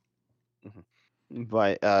 Yes. Mhm.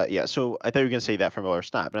 But yeah. So I thought you were gonna say that for Marvel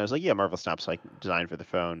Snap, and I was like, yeah, Marvel Snap's like designed for the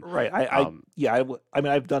phone. Right. Um, yeah. I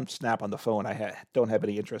mean, I've done Snap on the phone. Don't have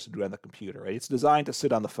any interest in doing it on the computer. Right. It's designed to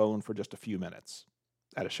sit on the phone for just a few minutes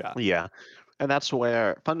at a shot. yeah, and that's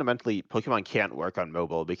where fundamentally Pokemon can't work on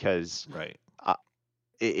mobile because Right. uh,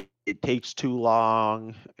 it takes too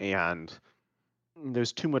long, and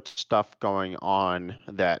there's too much stuff going on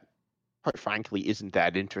that quite frankly isn't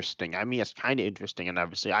that interesting. I mean, it's kind of interesting, and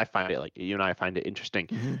obviously I find it like you and I find it interesting.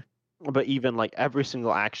 Hmm. But even like every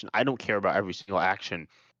single action, I don't care about every single action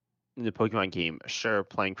in the Pokemon game. Sure,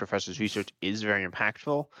 playing Professor's Research is very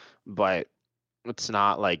impactful, but it's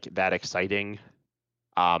not like that exciting.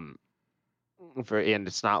 Um, and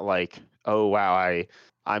it's not like, oh wow,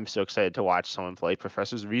 I'm so excited to watch someone play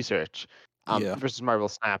Professor's Research. Yeah. Versus Marvel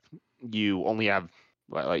Snap, you only have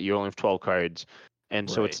like you only have 12 cards, and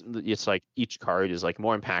so Right. it's like each card is like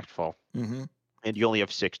more impactful, Hmm. and you only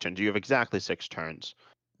have 6 turns. You have exactly 6 turns.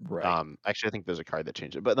 Right. Actually, I think there's a card that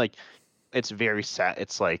changed it, but like it's very set.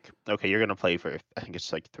 It's like okay, you're gonna play for I think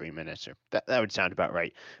it's like 3 minutes or that would sound about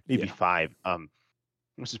right, maybe Yeah. 5.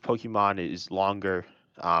 This is Pokemon is longer.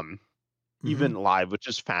 Hmm. Even live, which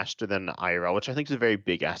is faster than IRL, which I think is a very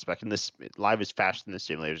big aspect. And this live is faster than the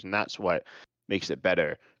simulators, and that's what makes it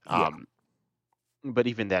better. Yeah. But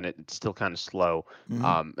even then, it's still kind of slow,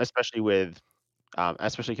 Hmm. especially with,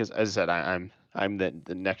 especially because, as I said, I'm the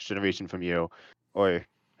next generation from you, or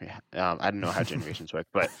yeah, I don't know how generations work,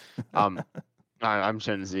 but um, I'm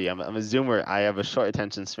Gen Z. I'm a Zoomer. I have a short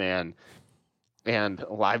attention span, and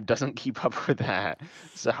live doesn't keep up with that.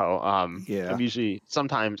 So Yeah. I'm usually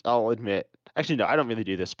sometimes I'll admit, actually no, I don't really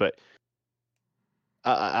do this, but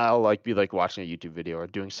I'll like be like watching a YouTube video or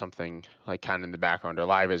doing something like kind of in the background or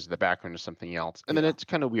live as the background or something else, and then Yeah. it's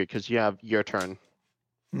kind of weird because you have your turn,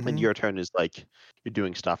 and Hmm. your turn is like you're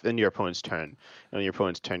doing stuff, then your opponent's turn, and on your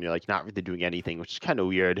opponent's turn you're like not really doing anything, which is kind of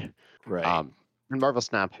weird. Right. Um, and Marvel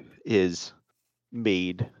Snap is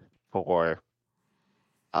made for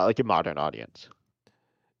like a modern audience.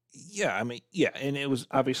 Yeah, I mean, yeah, and it was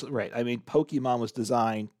obviously right. I mean, Pokemon was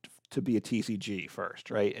designed to be a TCG first,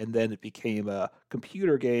 right? And then it became a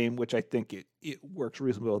computer game, which I think it works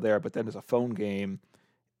reasonably well there. But then as a phone game,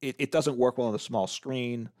 it doesn't work well on a small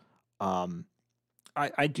screen. Um,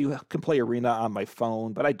 I can play Arena on my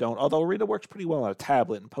phone, but I don't. Although Arena works pretty well on a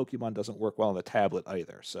tablet, and Pokemon doesn't work well on a tablet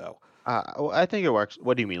either. So, Well, I think it works.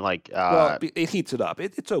 What do you mean? Like, well, it heats it up.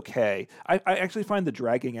 It's okay. I actually find the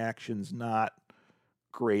dragging actions not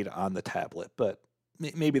great on the tablet, but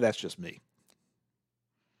maybe that's just me.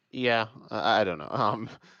 yeah, I don't know.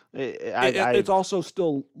 It's also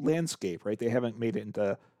still landscape, right? They haven't made it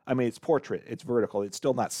into. I mean, it's portrait. It's vertical. It's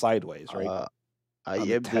still not sideways, right? uh, On the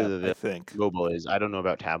yeah, tab, I the think. mobile is. I don't know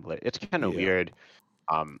about tablet. It's kind of Yeah. weird.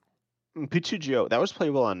 Um, P2Go, that was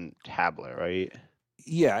playable on tablet, right?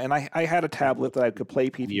 Yeah, and I had a tablet that I could play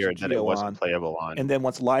Weird that it PTCGO wasn't on, playable on. and then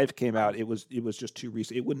once Live came Um, out, it was just too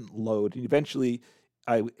recent. It wouldn't load. And eventually,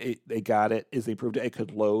 they got it as they proved it. It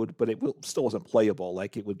could load, but still wasn't playable.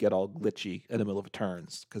 Like it would get all glitchy in the middle of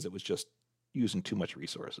turns because it was just using too much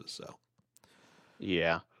resources. So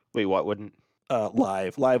yeah. Wait, what wouldn't?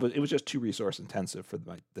 live it was just too resource intensive for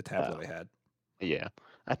the tablet Oh, I had. yeah.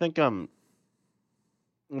 I think I've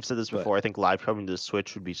said this But before. I think live coming to the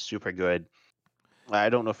Switch would be super good. I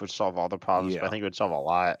don't know if it would solve all the problems, but I yeah, think it would solve a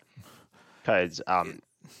lot because it,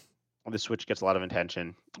 the Switch gets a lot of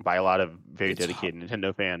attention by a lot of very it's dedicated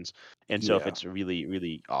Nintendo fans, and so if yeah, it's really,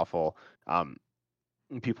 really awful, um,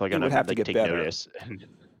 people are it would gonna have to like get take better. notice.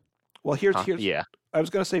 Well, Huh? here's. Yeah. I was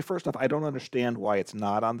going to say first off, I don't understand why it's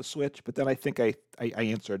not on the Switch, but then I think I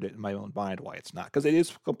answered it in my own mind why it's not because it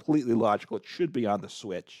is completely logical. It should be on the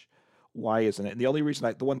Switch. Why isn't it? And the only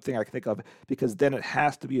reason the one thing I can think of, because then it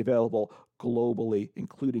has to be available globally,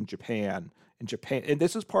 including Japan. And Japan, and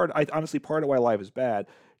this is honestly, part of why Live is bad.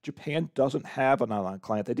 Japan doesn't have an online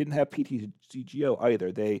client. They didn't have PTCGO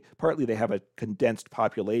either. They have a condensed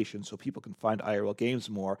population, so people can find IRL games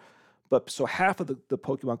more. But so half of the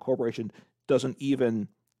Pokemon Corporation doesn't even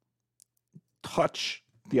touch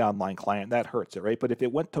the online client. That hurts it, right? But if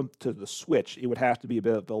it went to the Switch, it would have to be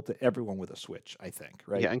available to everyone with a Switch, I think,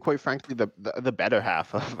 right? Yeah, and quite frankly, the better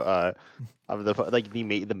half of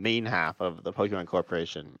the main half of the Pokemon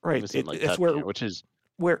Corporation Right. isn't like It's touching it, which is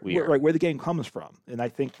weird. where the game comes from, and I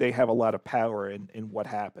think they have a lot of power in what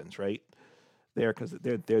happens, right? There, because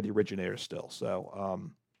they're the originators still.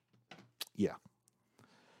 So, yeah.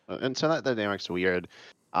 And so that dynamic's weird.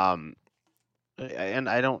 Um, and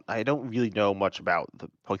I don't really know much about the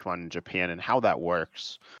Pokemon in Japan and how that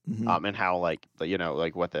works. Hmm. And how like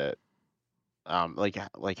like what the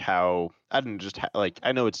like how I don't know, just like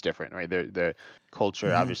I know it's different, right? The culture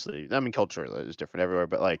Hmm. obviously. I mean, culture is different everywhere,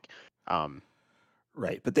 but like um,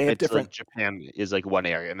 Right, but they have it's like different. Japan is like one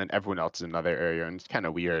area, and then everyone else is another area, and it's kind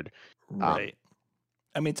of weird. Um, Right.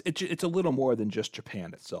 I mean, it's a little more than just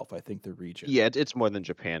Japan itself. I think the region, yeah, it's more than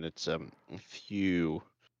Japan. It's a few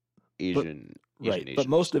but Asian right, but nations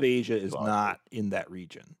most of Asia as is well, I believe. not in that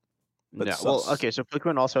region. But No, well, okay, so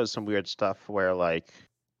Pokemon also has some weird stuff where like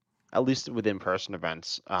at least with in-person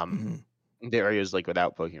events, mhm. there are areas like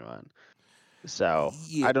without Pokemon. So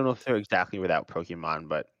Yeah, I don't know if they're exactly without Pokemon,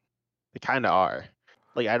 but they kind of are.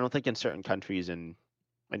 Like I don't think in certain countries in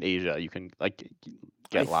Asia you can like I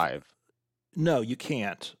get live. no, you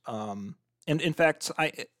can't. And in fact,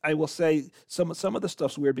 I will say some of the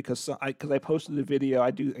stuff's weird because I posted a video.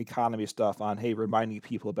 I do economy stuff on hey reminding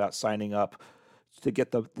people about signing up to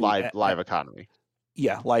get Live economy.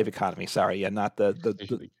 yeah, live economy. Sorry, yeah, not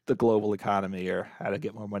the global economy or how to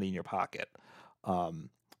get more money in your pocket. Um,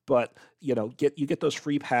 but you get those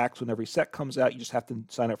free packs when every set comes out. You just have to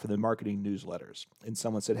sign up for the marketing newsletters. And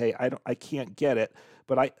someone said, "Hey, I can't get it,"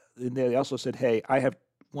 but And they also said, "Hey, I have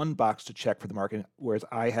one box to check for the marketing, whereas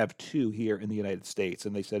I have two here in the United States."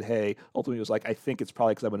 And they said, "Hey," ultimately it was like, "I think it's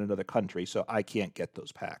probably because I'm in another country, so I can't get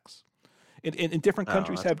those packs." And different Oh,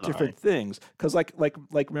 countries that's have annoying. different things because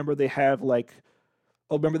remember they have like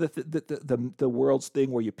oh, remember the worlds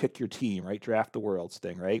thing where you pick your team, right? Draft the worlds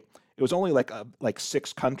thing, right? It was only like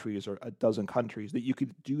six countries or a dozen countries that you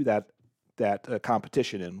could do that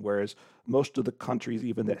competition in, whereas most of the countries,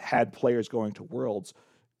 even that had players going to worlds,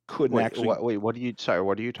 couldn't Wait, actually. what? Wait, what are you? Sorry,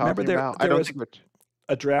 what are you Remember talking about? I there don't was think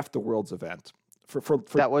a draft the worlds event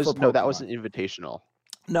that for was no, that was Pokemon. an invitational.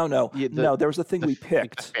 No, no, Yeah, no. There was the thing we like the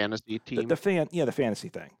picked. fantasy The team. the fantasy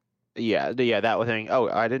thing. Yeah, that was thing. Oh,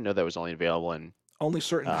 I didn't know that was only available in Only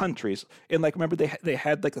certain um countries. And like, remember they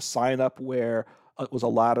had like a sign up where it was a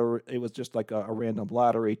lottery. It was just like a random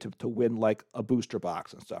lottery to win like a booster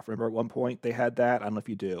box and stuff. Remember at one point they had that. I don't know if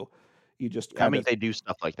you do. You just I kind mean of they do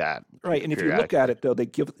stuff like that right. And if you look at periodically. it though, they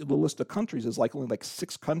give the list of countries is like only like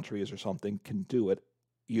six countries or something can do it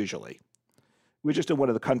usually. We're just in one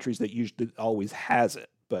of the countries that usually always has it.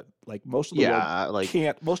 but like most of the world Yeah, like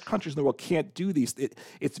can't. Most countries in the world can't do these.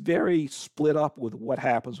 It's very split up with what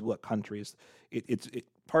happens with what countries.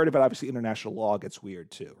 Part of it, obviously, international law gets weird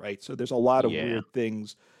too, right? So there's a lot of yeah, weird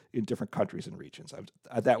things in different countries and regions.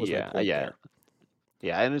 That was my point yeah, there.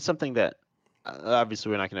 yeah, and it's something that obviously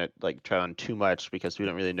we're not gonna like try on too much because we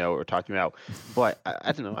don't really know what we're talking about. But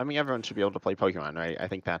I don't know. I mean, everyone should be able to play Pokemon, right? I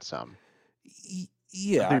think that's I think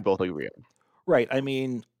Yeah, we both agree on. right. I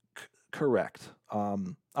mean, correct.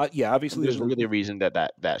 Yeah, And obviously there's really a reason that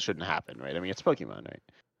that shouldn't happen, right? I mean, it's Pokemon, right?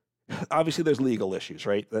 obviously there's legal issues,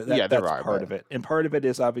 right? Yeah, there That's are, part but of it, and part of it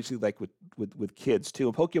is obviously like with kids too.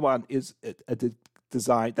 And Pokemon is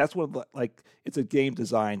design. That's one of like it's a game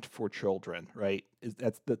designed for children, right?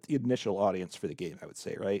 That's the initial audience for the game, I would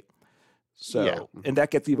say, right? yeah, So, and that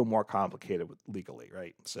gets even more complicated with legally,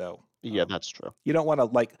 right? So, yeah, that's true. you don't want to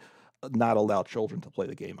like not allow children to play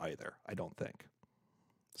the game either. I don't think.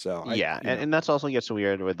 So, Yeah, and that's also gets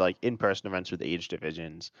weird with like in-person events with age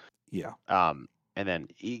divisions. yeah, Um, and then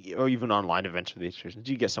or even online events with age divisions,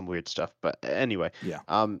 you get some weird stuff. But anyway, yeah,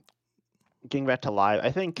 um, getting back to live,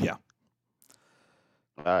 I think yeah.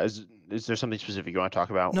 is there something specific you want to talk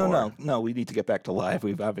about No, or no, no. We need to get back to live.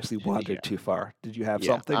 We've obviously wandered yeah, too far. Did you have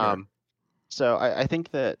yeah. something or? So I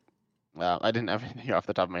think that I didn't have anything off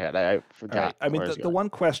the top of my head. I All right. forgot I mean, where I was the going. one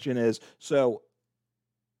question is so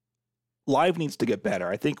live needs to get better.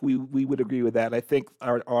 I think we would agree with that. I think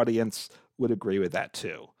our audience would agree with that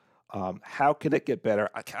too. How can it get better?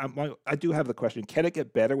 I do have the question: can it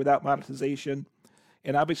get better without monetization?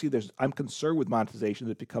 And obviously, I'm concerned with monetization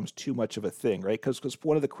that it becomes too much of a thing, right? Because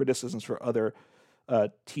one of the criticisms for other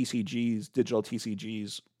TCGs, digital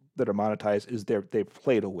TCGs that are monetized, is they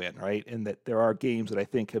play to win, right? And that there are games that I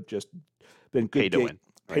think have just been Pay good to game, win,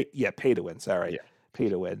 right? pay to win. Sorry, Yeah. pay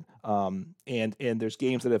to win. And there's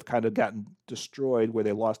games that have kind of gotten destroyed where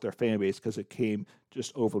they lost their fan base because it came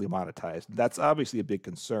just overly monetized. That's obviously a big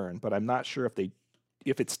concern, but I'm not sure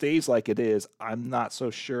if it stays like it is, I'm not so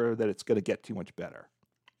sure that it's going to get too much better.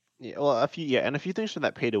 Yeah, well, and a few things from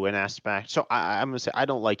that pay to win aspect. So I'm gonna say I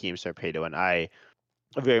don't like games that are pay to win. I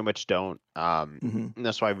very much don't. Hmm. And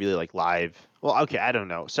that's why I really like live. Well, okay, I don't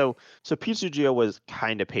know. So PCGO was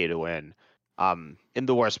kind of pay to win, in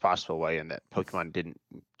the worst possible way, in that Pokemon didn't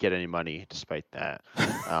get any money despite that,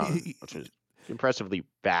 which was impressively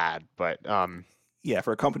bad. But Yeah,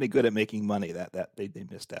 for a company good at making money, that they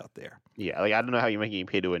missed out there. yeah, like I don't know how you make a game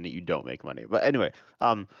pay to win that you don't make money. But anyway,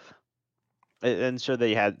 and so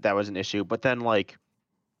they had that was an issue. But then like,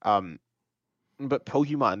 um, but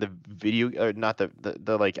Pokemon, the video, or not the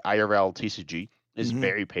like IRL TCG is Hmm.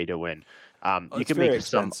 very pay to win. Oh, You it's can very make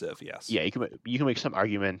some, expensive. Yes. yeah, you can make some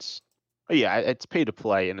arguments. Oh, yeah, it's pay to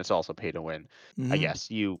play and it's also pay to win. I Hmm. guess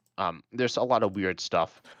there's a lot of weird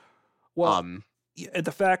stuff. Well, Um,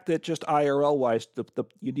 the fact that just IRL wise,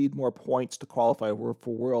 you need more points to qualify for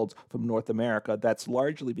Worlds from North America. That's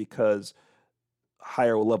largely because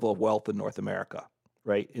higher level of wealth in North America,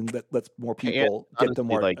 right? And that lets more and people get to honestly,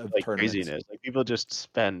 more like tournaments. craziness, like people just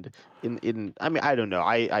spend in. I mean, I don't know.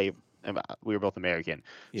 We were both American,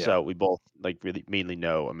 Yeah. so we both like really mainly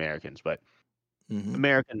know Americans, but Hmm.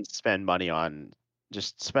 Americans spend money on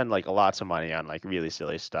just spend like lots of money on like really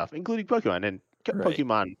silly stuff, including Pokemon. And Right.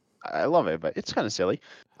 Pokemon, I love it, but it's kind of silly.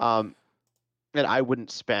 Um, and I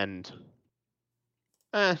wouldn't spend.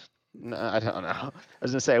 Eh, no, I don't know. I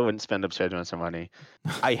was gonna say I wouldn't spend absurd amounts of money.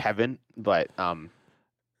 I haven't, but I'm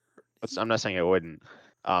not saying I wouldn't.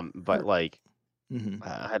 But like Hmm.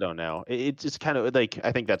 I don't know. It's just kind of like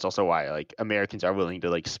I think that's also why like Americans are willing to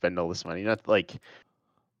like spend all this money. Not like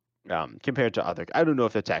compared to other. I don't know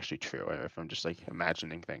if that's actually true or if I'm just like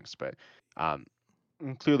imagining things, but um,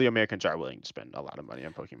 clearly Americans are willing to spend a lot of money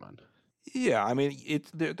on Pokemon. Yeah, I mean,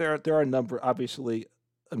 there are a number. Obviously,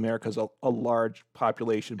 America's a large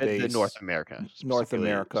population The North base. America, North specifically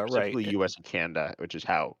America, right? specifically U.S. and Canada, which is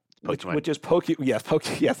how Which Pokemon. is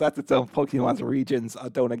yes, yes, that's its own. Pokemon's regions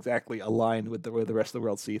don't exactly align with the way the rest of the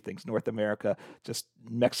world see things. North America, just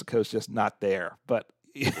Mexico's just not there. But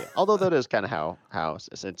Yeah, although that is kind of how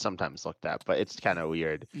it's sometimes looked at, but it's kind of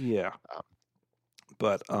weird. yeah, Um,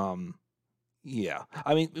 but yeah.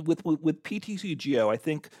 I mean, with PTCGO, I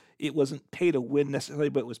think it wasn't pay to win necessarily,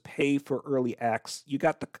 but it was pay for early access. You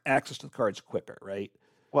got the access to the cards quicker, right?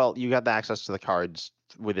 well, you got the access to the cards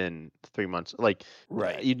within 3 months. Like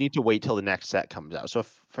Right. you need to wait till the next set comes out. So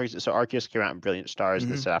for example, so Arceus came out in Brilliant Stars,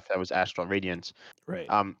 and the Hmm. set after that was Astral Radiance. Right.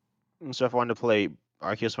 Um, and so if I wanted to play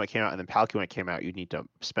Arceus when it came out and then Palkia when it came out, you'd need to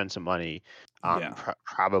spend some money, Yeah.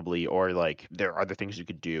 probably, or like there are other things you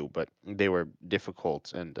could do, but they were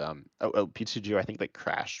difficult. And PTCG, I think, like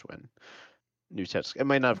crashed when new sets. It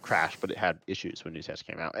might not have crashed, but it had issues when new sets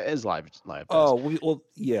came out, as live does. Oh,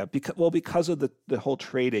 yeah, because of the whole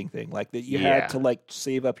trading thing, like that you had Yeah, to like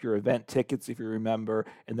save up your event tickets if you remember,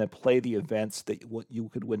 and then play the events that you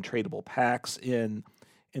could win tradable packs in,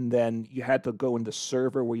 and then you had to go in the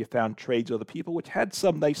server where you found trades with other people, which had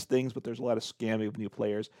some nice things, but there's a lot of scamming of new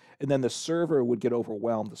players, and then the server would get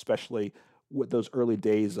overwhelmed, especially with those early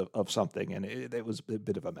days of something, and it was a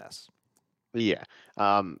bit of a mess. yeah.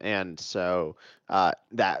 And so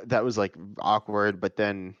that was like awkward, but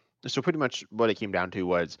then so pretty much what it came down to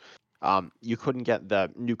was you couldn't get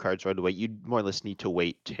the new cards right away. You'd more or less need to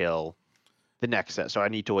wait till the next set. So I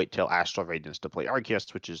need to wait till Astral Radiance to play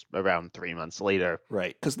Arceus, which is around 3 months later.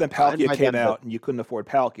 Right, because then And Palkia by came then, out, and you couldn't afford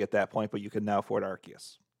Palkia at that point, but you can now afford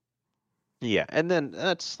Arceus. yeah, and then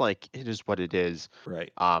that's like it is what it is.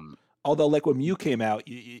 Right. Um, Although, like when Mew came out,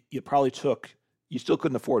 you probably you still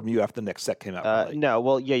couldn't afford Mew after the next set came out, probably. no,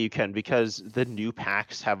 well, yeah, you can because the new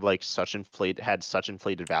packs have like had such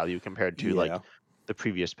inflated value compared to like Yeah. the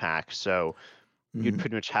previous packs. So you'd Hmm.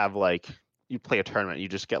 pretty much have like you play a tournament, you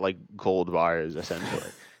just get like gold bars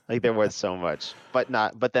essentially. Like they're worth so much,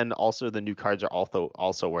 but then also the new cards are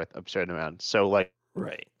also worth absurd amounts. So like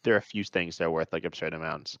Right. there are a few things that are worth like absurd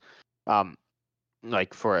amounts, um,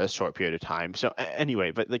 like for a short period of time. So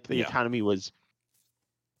anyway, but like the Yeah. economy was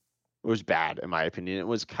bad in my opinion. It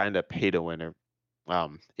was kind of pay to winner,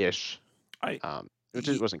 ish, I. which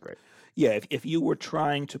is, wasn't great. Yeah. If you were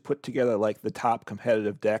trying to put together like the top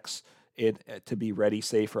competitive decks to be ready,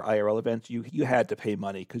 say for IRL events, you had to pay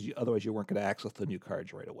money because otherwise you weren't going to access the new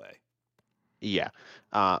cards right away. Yeah.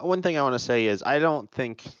 One thing I want to say is I don't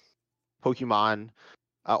think Pokemon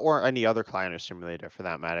or any other client or simulator for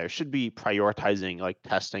that matter should be prioritizing like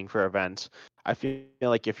testing for events. I feel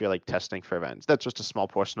like if you're like testing for events, that's just a small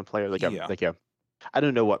portion of players. Yeah. I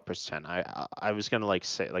don't know what percent. I was gonna like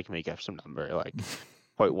say like make up some number like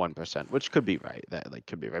 0.1%, which could be right. That like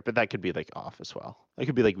could be right, but that could be like off as well. It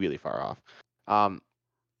could be like really far off. Um,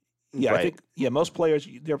 Yeah, I but think most players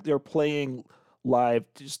they're playing live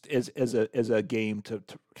just as a game to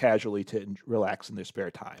casually relax in their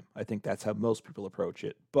spare time. I think that's how most people approach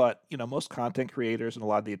it. But most content creators and a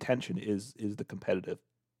lot of the attention is the competitive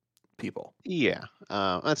people. yeah,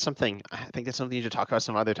 that's something. I think that's something you should talk about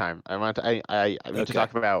some other time. I need to Okay.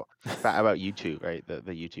 talk about YouTube, right? The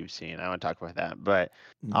YouTube scene. I want to talk about that. But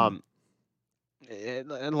Hmm. um,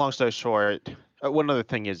 and long story short, one other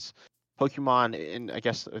thing is Pokemon, and I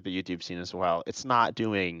guess the YouTube scene as well. It's not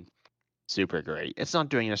doing super great. It's not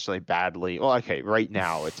doing necessarily badly. Well, okay, right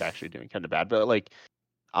now it's actually doing kind of bad, but like,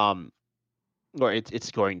 um, or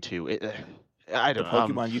it's going to. I The don't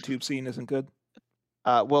know. Pokemon YouTube scene isn't good.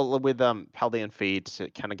 Well, with Paldean Fates,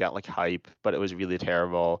 it kind of got like hype, but it was really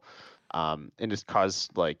terrible. And it's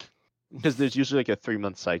caused like because there's usually like a 3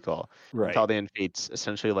 month cycle, and Right. Paldean Fates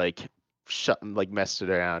essentially like messed it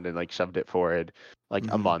around and like shoved it forward like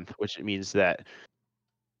a Hmm. month, which means that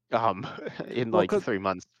um in Well, like because 3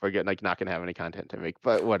 months we're getting like not gonna have any content to make,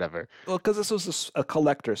 but whatever. this was a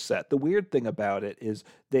collector set. The weird thing about it is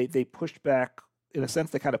they pushed back, in a sense,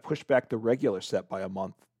 they kind of pushed back the regular set by a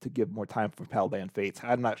month to give more time for Paldan Fates.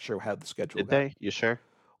 I'm not sure how the schedule Did got. they? You sure?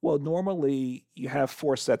 Well, normally you have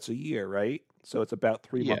 4 sets a year, right? So it's about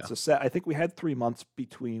three Yeah. months a set. I think we had 3 months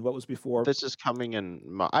between what was before, This is coming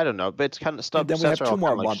in. I don't know, but it's kind of and stuff. then we Sets have are two all more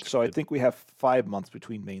kind of like months. So I shifted. think we have 5 months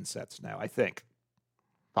between main sets now. I think.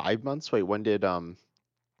 5 months. Wait, when did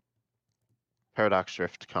Paradox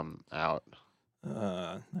Rift come out?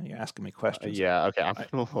 Now you're asking me questions. Yeah, okay, I'm I,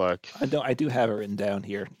 gonna look. I do have it written down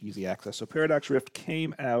here, easy access. So Paradox Rift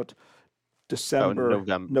came out Oh, December,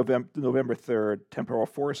 November. November 3rd. Temporal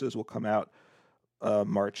Forces will come out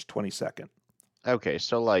March 22nd. Okay,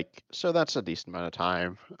 so that's a decent amount of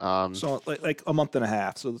time. So like a month and a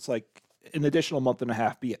half. So it's like an additional month and a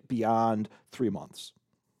half beyond 3 months.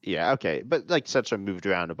 Yeah, okay, but like sets are moved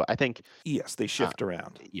around, but I think, Yes, they uh, shift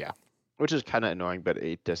around. yeah, which is kind of annoying, but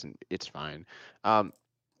it doesn't. It's fine. Um,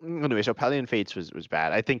 anyway, so Pallion Fates was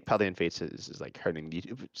bad. I think Pallion Fates is like hurting the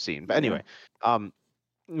YouTube scene, but Yeah. anyway, um,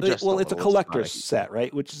 just a Well, it's a little. It's not a collector's huge thing. set,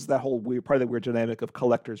 right? Which is that whole weird part of the weird dynamic of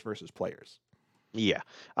collectors versus players. Yeah.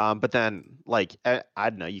 But then like I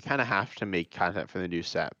don't know, you kind of have to make content for the new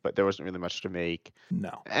set, but there wasn't really much to make.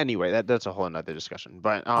 No. Anyway, that's a whole another discussion.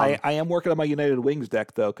 But I am working on my United Wings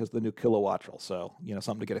deck though, because the new Kilowattrel, so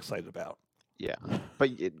something to get excited about. yeah. But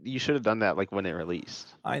you should have done that like when it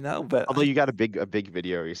released. I know, but Although you got a big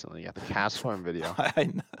video recently, you got the cast form video, I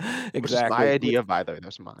know, which is my exactly, idea, by the way.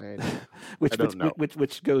 That's my idea. I don't know.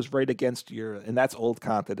 which goes right against your, and that's old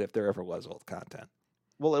content if there ever was old content.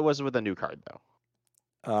 Well, it was with a new card though,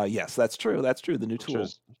 Yes, that's true. That's true. The new which tool,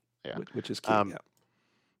 was yeah. which is key. Um, Yeah.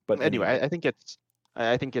 But Anyway, anyway, I think it's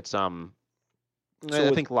so I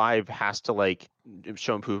with think live has to like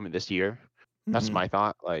show improvement this year. That's mhm. my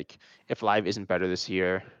thought. Like if live isn't better this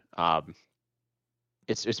year, um,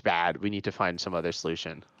 it's bad. We need to find some other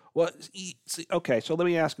solution. Well, okay. So let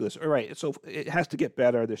me ask you this. All right. So it has to get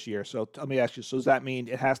better this year. So let me ask you. So does that mean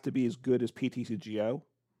it has to be as good as PTCGO,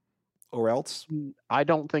 or else? I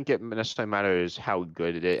don't think it necessarily matters how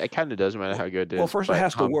good it is. It kind of does matter Well, how good it well, is, first it but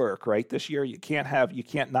has to work, right? This year you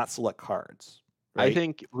can't not select cards, I right?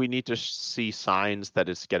 think we need to see signs that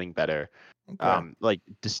it's getting better, Okay. like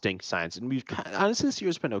distinct signs. And we've honestly this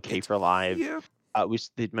year's been okay It's for live. yeah,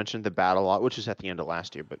 They'd mentioned the battle a lot, which is at the end of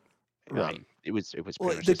last year, but right. it was Well,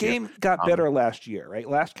 pretty much the this year. game got Um, better last year, right?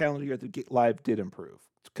 Last calendar year, live did improve,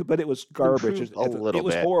 but it was it garbage. improved a It little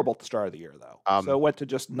was bit. horrible at the start of the year, though. So Um, it went to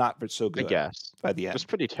just not so I good guess by the just end.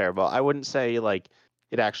 pretty terrible. I wouldn't say like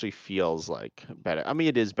it actually feels like better. I mean,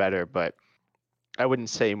 it is better, but I wouldn't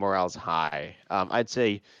say morale's high. I'd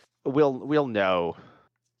say we'll know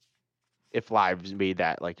if lives made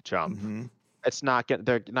that like jump. Hmm. It's not gonna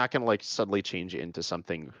they're not gonna like suddenly change it into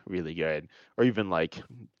something really good or even like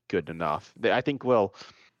good enough. I think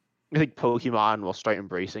Pokemon will start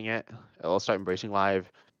embracing it. They'll start embracing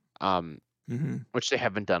live, um, Hmm. which they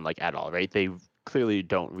haven't done like at all, right? They clearly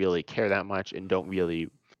don't really care that much and don't really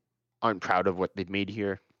aren't proud of what they've made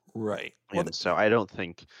here. Right. Well, And so I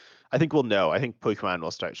think we'll know. I think Pokemon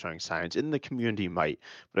will start showing signs, and the community might,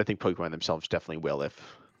 but I think Pokemon themselves definitely will if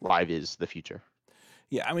live is the future.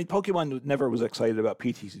 yeah. I mean, Pokemon never was excited about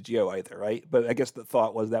PTCGO either, right? But I guess the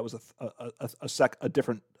thought was that was a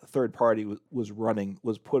different third party was running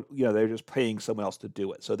was put. You know, they're just paying someone else to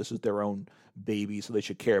do it. So this is their own baby, so they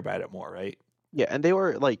should care about it more, right? Yeah, and they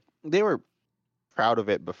were proud of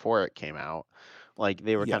it before it came out. Like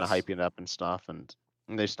they were kind of Yes. hyping it up and stuff, and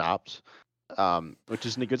they stopped, which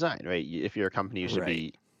isn't a good sign, right? If you're a company, you should Right.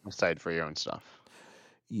 be excited for your own stuff.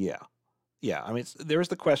 Yeah. Yeah. I mean, there's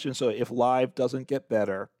the question. So if live doesn't get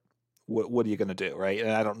better, what are you going to do, right?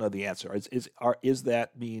 And I don't know the answer. Is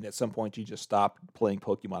that mean at some point you just stop playing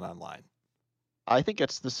Pokemon online? I think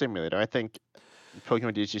it's the simulator. I think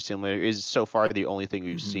Pokemon TCG Simulator is so far the only thing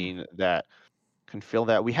we've Hmm. seen that can fill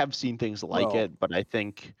that. We have seen things like Well. it, but I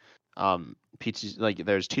think PT like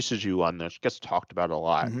there's TCG one that gets talked about a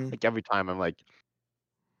lot. Hmm. Like every time I'm like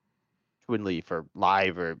Twin Leaf or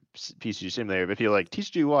Live or TCG Simulator, but if you're like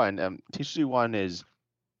TCG one is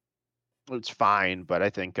it's fine, but I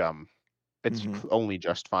think it's Hmm. only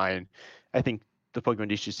just fine. I think the Pokemon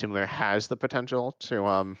TCG Simulator has the potential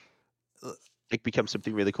to like become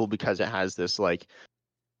something really cool because it has this like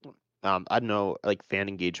I don't know, like fan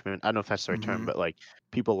engagement. I don't know if that's the right term, Hmm. but like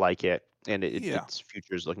people like it and Yeah. its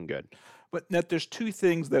future is looking good. But net, there's two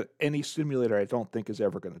things that any simulator I don't think is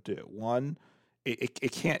ever going to do. One,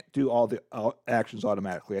 it can't do all the actions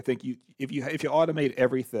automatically. I think if you automate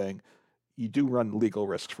everything, you do run legal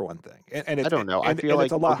risks for one thing, I don't know. I feel and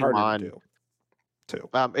it's like a lot harder to Pokemon. do too.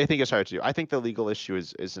 I think it's hard to do. I think the legal issue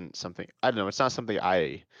isn't something. I don't know. It's not something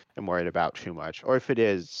I am worried about too much. Or if it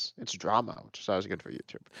is, it's drama, which is always good for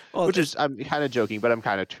YouTube. Well, Which it's is I'm kind of joking, but I'm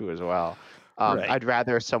kind of true as well. right. I'd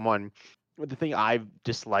rather someone. The thing I've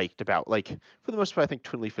disliked about, like, for the most part, I think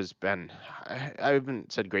Twin Leaf has been. I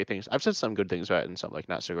haven't said great things. I've said some good things about it and some like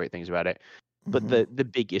not so great things about it. But Hmm. the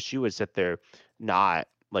big issue is that they're not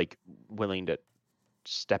like willing to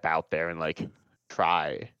step out there and like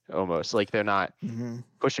try almost like they're not Hmm.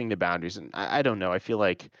 pushing the boundaries. And I don't know. I feel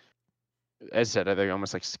like, as I said, they're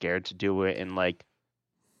almost like scared to do it, and like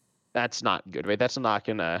that's not good, right? That's not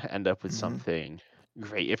gonna end up with Hmm. something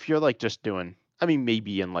great. If you're like just doing, I mean,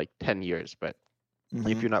 maybe in like 10 years, but if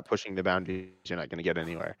Hmm. you're not pushing the boundaries, you're not gonna get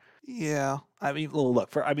anywhere. Yeah, I mean, well, look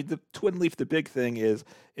for. I mean, the Twin Leaf. The big thing is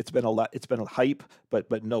it's been a lot. It's been a hype,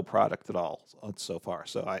 but no product at all so far.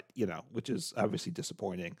 So which is obviously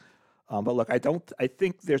disappointing. But look, I don't. I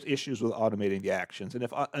think there's issues with automating the actions, and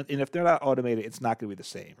if they're not automated, it's not going to be the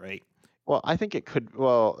same, right? Well, I think it could.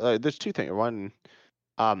 Well, there's two things. One,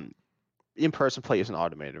 um, in-person play isn't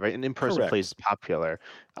automated, right? And in-person play is Correct. popular.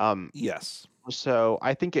 Um, Yes. So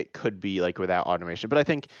I think it could be like without automation, but I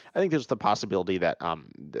think there's the possibility that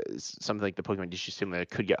something like the Pokemon DC Simulator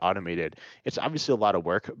could get automated. It's obviously a lot of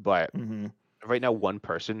work, but Hmm. right now one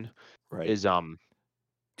person Right. is Do like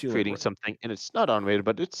creating something and it's not automated,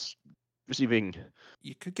 but it's receiving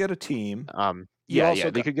you could get a team. You yeah,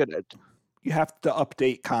 also they got could get it. you have to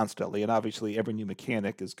update constantly, and obviously every new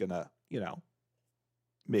mechanic is gonna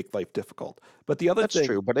make life difficult. But the other That's thing,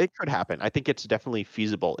 true, but it could happen. I think it's definitely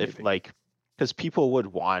feasible if maybe. like because people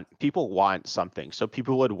want something, so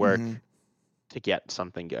people would work Hmm. to get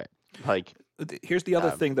something good. Like Here's the other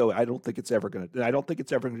Um, thing, though. I don't think it's ever going to. I don't think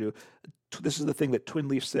it's ever going to do. This is the thing that Twin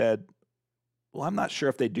Leaf said. Well, I'm not sure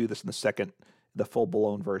if they do this in the full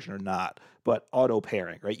blown version or not. But auto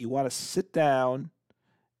pairing, right? You want to sit down,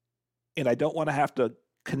 and I don't want to have to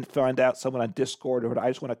find out someone on Discord, or I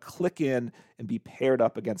just want to click in and be paired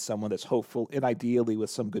up against someone that's hopeful and ideally with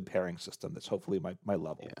some good pairing system that's hopefully my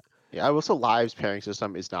level. yeah. Yeah, I will say Live's pairing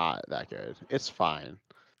system is not that good. It's fine,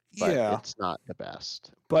 but Yeah, it's not the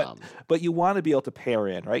best. but you want to be able to pair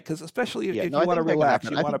in, right? Because especially Yeah, if no, you I want to think that can relax,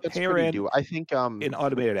 happen. you I want think to that's pair pretty in I think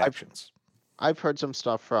automated actions. I've heard some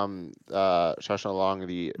stuff from Shasha Long,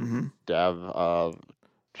 the Mm-hmm. dev of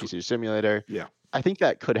TCG Simulator. Yeah. I think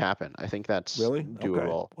that could happen. I think that's Really? Okay.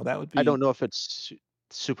 doable. Well, that would I don't be know if it's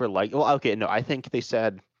super like. Well, okay, no, I think they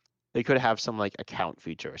said they could have some like account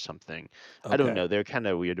feature or something. I don't okay. know. They're kind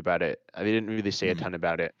of weird about it. They didn't really say a Mm, ton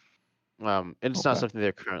about it. And it's not okay. something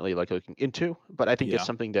they're currently like looking into, but I think it's Yeah.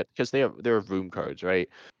 something that because there are room codes, right?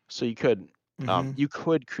 So Mm-hmm. you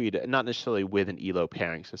could create it, not necessarily with an ELO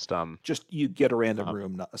pairing system. Just you get a random Um,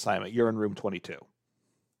 room assignment. You're in room 22.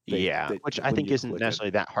 yeah, which I When think you isn't click in.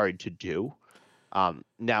 necessarily that hard to do.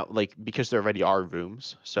 Now like because there already are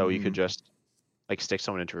rooms, so you Mm-hmm. could just like stick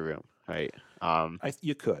someone into a room, right?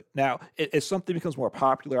 You could. Now, as something becomes more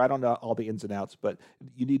popular, I don't know all the ins and outs, but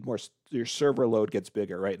you need more. Your server load gets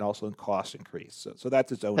bigger, right? And also costs increase. So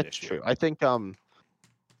that's its own That's issue. true. I think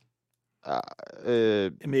uh,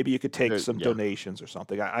 And maybe you could take some yeah. donations or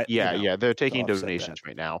something. Yeah, they're To taking offset that. donations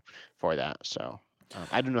right now for that. So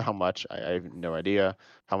I don't know how much. I have no idea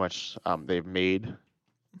how much they've made,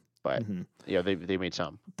 but Hmm. yeah, they made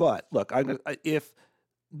some. But look, if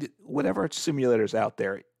whatever simulators out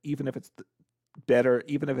there, even if it's better,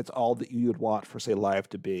 even if it's all that you would want for say live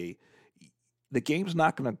to be, the game's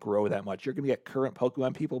not going to grow that much. You're going to get current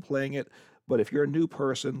Pokemon people playing it, but if you're a new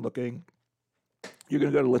person looking, you're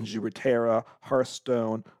going to go to Legends of Runeterra,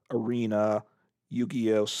 Hearthstone, Arena,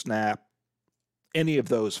 Yu-Gi-Oh, Snap, any of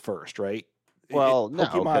those first, right? Well, no,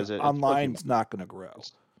 Pokemon because it's Pokemon. Online's not going to grow.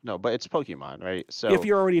 No, but it's Pokemon, right? If So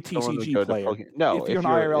you're already a someone would TCG go to player, Pokemon. No, if you're if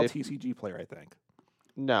an you're IRL if TCG player, I think.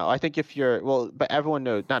 no, I think if you're but everyone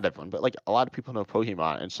knows, not everyone, but like a lot of people know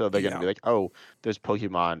Pokemon, and so they're gonna Yeah. be like, oh, there's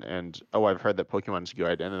Pokemon, and oh, I've heard that Pokemon's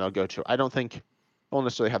good, and then they'll go to. I don't think they'll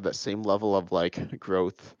necessarily have that same level of like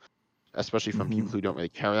growth, especially from Hmm. people who don't really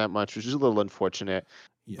care that much, which is a little unfortunate.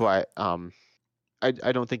 Yeah. But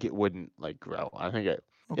I don't think it wouldn't like grow. I think if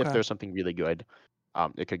Okay. there's something really good,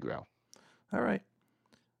 it could grow. All right.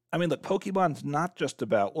 I mean, look, Pokemon's not just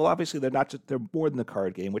about. Well, obviously, they're more than the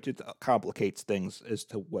card game, which it complicates things as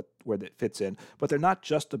to where that fits in. But they're not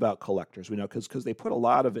just about collectors. We know because they put a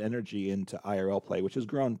lot of energy into IRL play, which has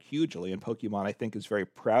grown hugely, and Pokemon I think is very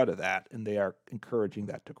proud of that, and they are encouraging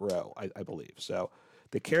that to grow. I believe so.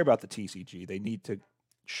 They care about the TCG. They need to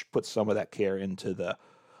put some of that care into the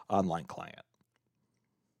online client.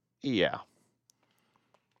 Yeah.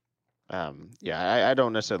 Yeah, I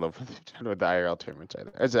don't necessarily love with the IRL tournaments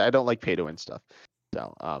either. As I don't like pay to win stuff.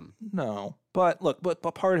 So, No, but look, but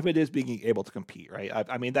part of it is being able to compete, right?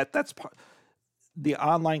 I mean that's part. The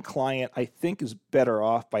online client, I think, is better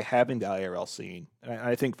off by having the IRL scene, and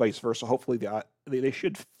I think vice versa. Hopefully, they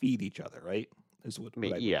should feed each other, right? Is what I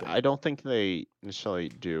would yeah, think. I don't think they necessarily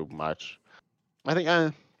do much. I think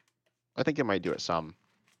I think it might do it some.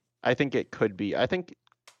 I think it could be. I think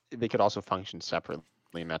they could also function separately,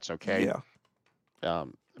 and that's okay. Yeah.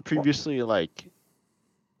 Um, Well, previously, like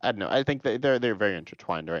I don't know. I think they're very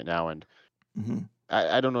intertwined right now, and mhm.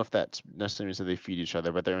 I don't know if that's necessarily means that they feed each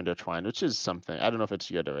other, but they're intertwined, which is something. I don't know if it's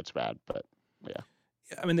good or it's bad, but yeah.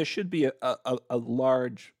 I mean, there should be a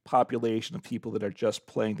large population of people that are just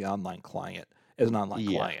playing the online client as an online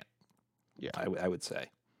Yeah, client. yeah, I would say.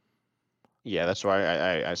 yeah. That's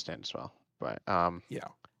why I stand as well. But Yeah.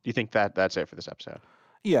 do you think that that's it for this episode?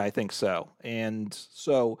 Yeah, I think so. And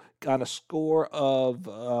so, on a score of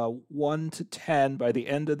 1 to 10 by the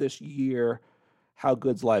end of this year, how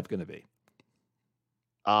good's live going to be?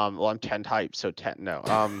 Well, I'm 10 type, so 10. No.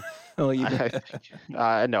 Oh, you I think,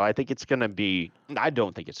 no, I think it's gonna be. I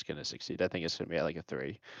don't think it's gonna succeed. I think it's gonna be at like a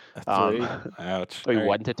 3. a Um, 3? Ouch. maybe All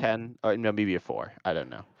right. 1 to 10, or no, maybe a 4. I don't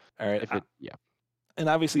know All right. if it. Yeah. And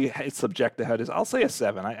obviously, it's subjective how it is. I'll say a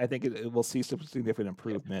 7. I think it will see some significant Yeah.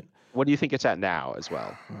 improvement. What do you think it's at now as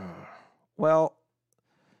well? Well,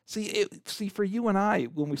 see, for you and I,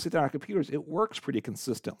 when we sit down on computers, it works pretty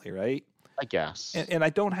consistently, right? I guess. And I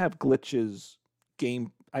don't have glitches.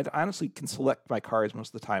 I honestly can select my cards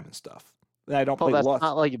most of the time and stuff. And I don't Well, play that's lots.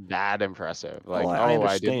 not like that impressive. Well, Like, I oh,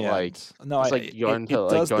 I didn't like. understand. No, It's like going to it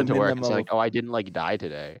does the work and minimum saying of. like, oh, I didn't like die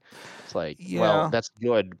today. It's like, well, Yeah, that's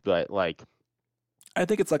good, but like, I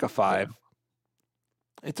think it's like a yeah, 5.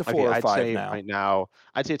 It's a Okay, 4 or I'd 5 say now. right now,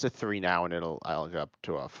 I'd say it's a 3 now, and I'll go up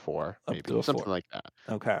to a 4, Up maybe to a 4. something like that.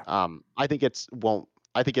 Okay. I think it's won't.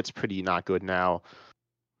 I think it's pretty not good now.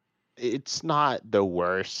 It's not the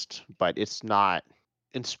worst, but it's not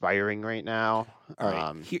inspiring right now. All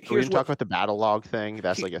right. We Here's didn't talk what about the battle log thing.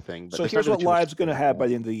 That's he, like a thing, but so there's not here's really what too much to Live's say going to about have by that.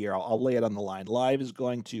 the end of the year. I'll lay it on the line. Live is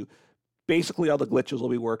going to basically all the glitches will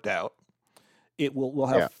be worked out. It will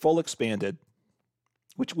have Yeah, full expanded,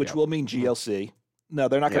 which yeah, will mean mhm, GLC. No,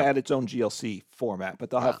 they're not going yeah. to add its own GLC format, but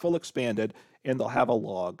they'll have full expanded and they'll have a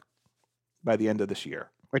log by the end of this year.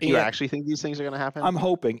 Wait, do you And actually think these things are gonna happen? I'm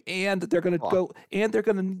hoping, and they're going to Well, go, and they're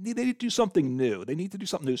going to they need to do something new. They need to do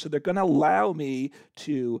something new, so they're going to allow me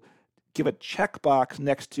to give a checkbox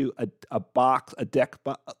next to a box, a deck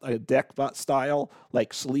style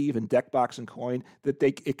like sleeve and deck box and coin that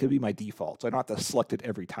it could be my default. So I don't have to select it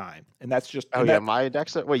every time, and that's just oh and yeah, that my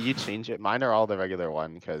decks. Wait, you change it? Mine are all the regular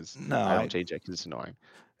one because no, I don't change it because it's annoying.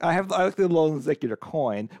 I like the little Executor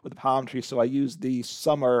coin with the palm tree, so I use the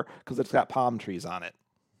summer because it's got palm trees on it.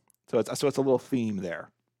 So it's a little theme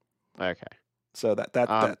there. Okay. So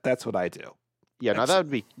Um. that's what I do. Yeah. No, It's that would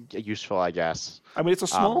be useful, I guess. I mean it's a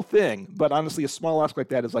small Um. thing, but honestly, a small ask like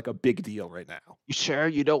that is like a big deal right now. You sure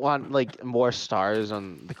you don't want like more stars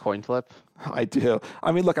on the coin flip? I do.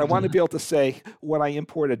 I mean, look, I want to be able to say when I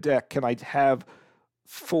import a deck, can I have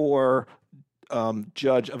four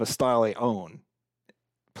judge of a style I own,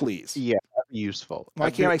 please? Yeah, that'd be useful. Why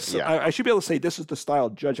can't Yeah. I should be able to say this is the style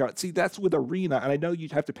judge out. See, that's with Arena, and I know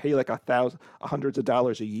you'd have to pay like hundreds of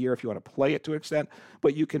dollars a year if you want to play it to an extent,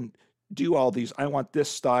 but you can do all these. I want this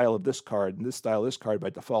style of this card and this style of this card by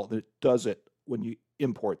default, and it does it when you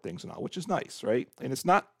import things and all, which is nice, right? And it's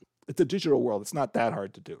a digital world. It's not that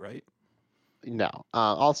hard to do, right? No.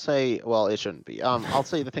 I'll say. Well, it shouldn't be. I'll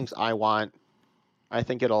say the things I want. I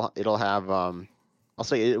think it'll have. I'll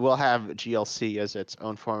say it will have GLC as its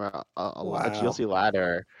own format. A Wow. GLC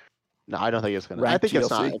ladder. No, I don't think it's gonna. I Rank think it's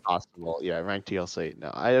not GLC. impossible. Yeah, ranked TLC. No,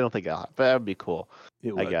 I don't think that'll happen, but that would be cool,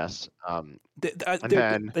 It I would. guess. And They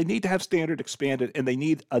then they need to have standard expanded, and they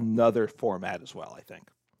need another format as well. I think.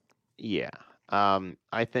 yeah,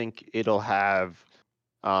 I think it'll have.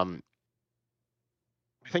 Um,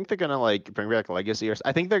 I think they're gonna like bring back Legacy, or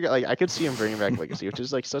I think they're like I could see them bringing back Legacy, which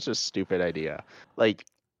is like such a stupid idea. Like,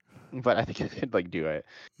 but I think they could like do it.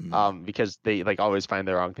 Hmm. Because they like always find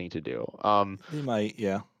the wrong thing to do. They might,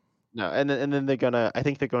 yeah. No, and then they're gonna. I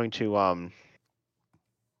think they're going to.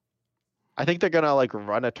 I think they're gonna like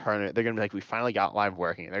run a tournament. They're gonna be like, we finally got live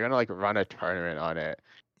working. They're gonna like run a tournament on it.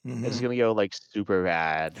 It's Hmm. gonna go like super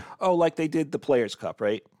bad. Oh, like they did the Players Cup,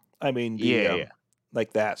 right? I mean Yeah, the yeah.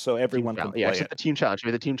 like that, so Team everyone can challenge. Yeah, play except it. the team challenge. I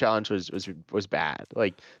mean, the team challenge was bad.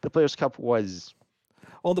 Like the Players Cup was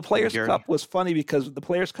Well, the Players weird. Cup was funny because the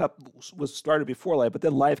Players Cup was started before Live, but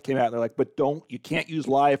then Live came out and they're like, but you can't use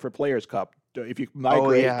Live for Players Cup. If you Oh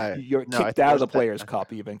migrate, yeah. you're No, I kicked think it out of was the Players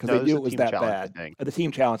Cup even because no, they it was knew the it was team that challenge. I bad. think. The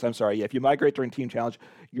team challenge, I'm sorry, yeah, if you migrate during team challenge,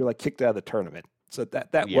 you're like kicked out of the tournament. So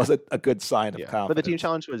that Yeah, wasn't a good sign of yeah. But the team confidence.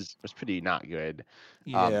 challenge was pretty not good.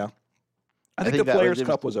 Yeah. Um, I I think the think that Players it was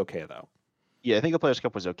Cup was okay though. yeah. I think the Players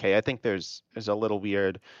Cup was okay. I think there's a little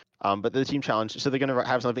weird. But the team challenge. So they're gonna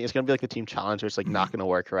have something. It's gonna be like the team challenge, where it's like not gonna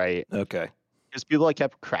work right. Okay. Because people like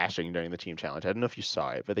kept crashing during the team challenge. I don't know if you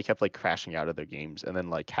saw it, but they kept like crashing out of their games, and then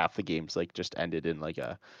like half the games like just ended in like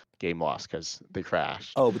a game loss because they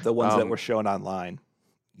crashed. Oh, but the ones that Um, were shown online.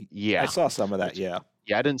 I yeah, saw some of that, which yeah.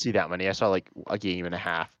 yeah, I didn't see that many. I saw like a game and a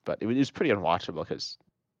half, but it was pretty unwatchable because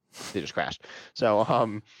they just crashed. So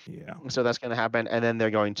Yeah. so that's gonna happen, and then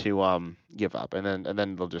they're going to give up, and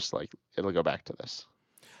then they'll just like it'll go back to this.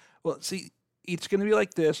 Well, see, it's going to be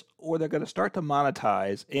like this, or they're going to start to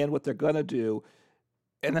monetize, and what they're going to do,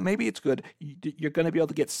 and then maybe it's good. You're going to be able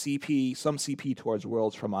to get some CP towards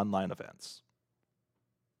worlds from online events.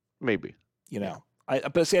 Maybe. You Yeah. know,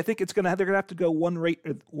 but see, I think they're going to have to go one way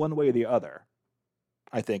or the other.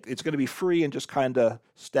 I think it's going to be free and just kind of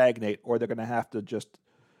stagnate, or they're going to have to just,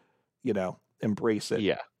 embrace it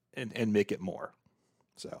Yeah. and make it more.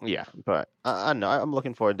 So Yeah, but I don't know. I'm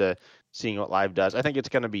looking forward to seeing what live does. I think it's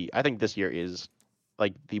gonna be. I think this year is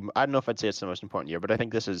like the. I don't know if I'd say it's the most important year, but I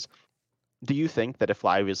think this is. Do you think that if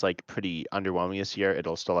live is like pretty underwhelming this year,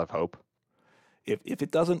 it'll still have hope? if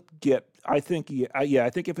it doesn't get, I think I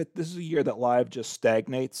think if this is a year that live just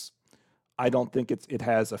stagnates, I don't think it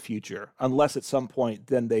has a future unless at some point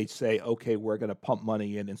then they say, okay, we're going to pump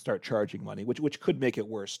money in and start charging money, which could make it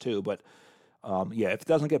worse too. But yeah, if it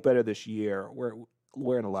doesn't get better this year,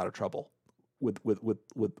 we're in a lot of trouble with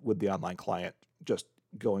the online client just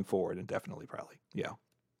going forward indefinitely, probably. Yeah.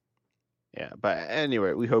 Yeah, but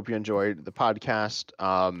anyway, we hope you enjoyed the podcast.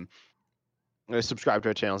 Subscribe to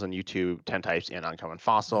our channels on YouTube, 10 Types and Uncommon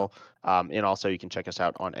Fossil. And also you can check us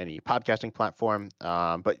out on any podcasting platform.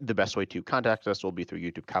 But the best way to contact us will be through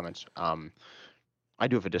YouTube comments. I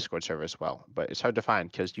do have a Discord server as well, but it's hard to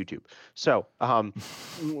find because YouTube. So,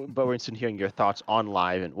 but we're interested in hearing your thoughts on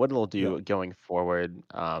live and what it'll Yeah. do going forward.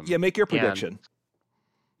 Yeah, make your And prediction.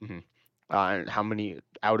 and how many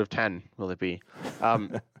out of 10 will it be?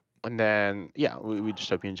 And then, yeah, we just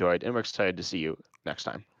hope you enjoyed, and we're excited to see you next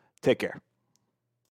time. Take care.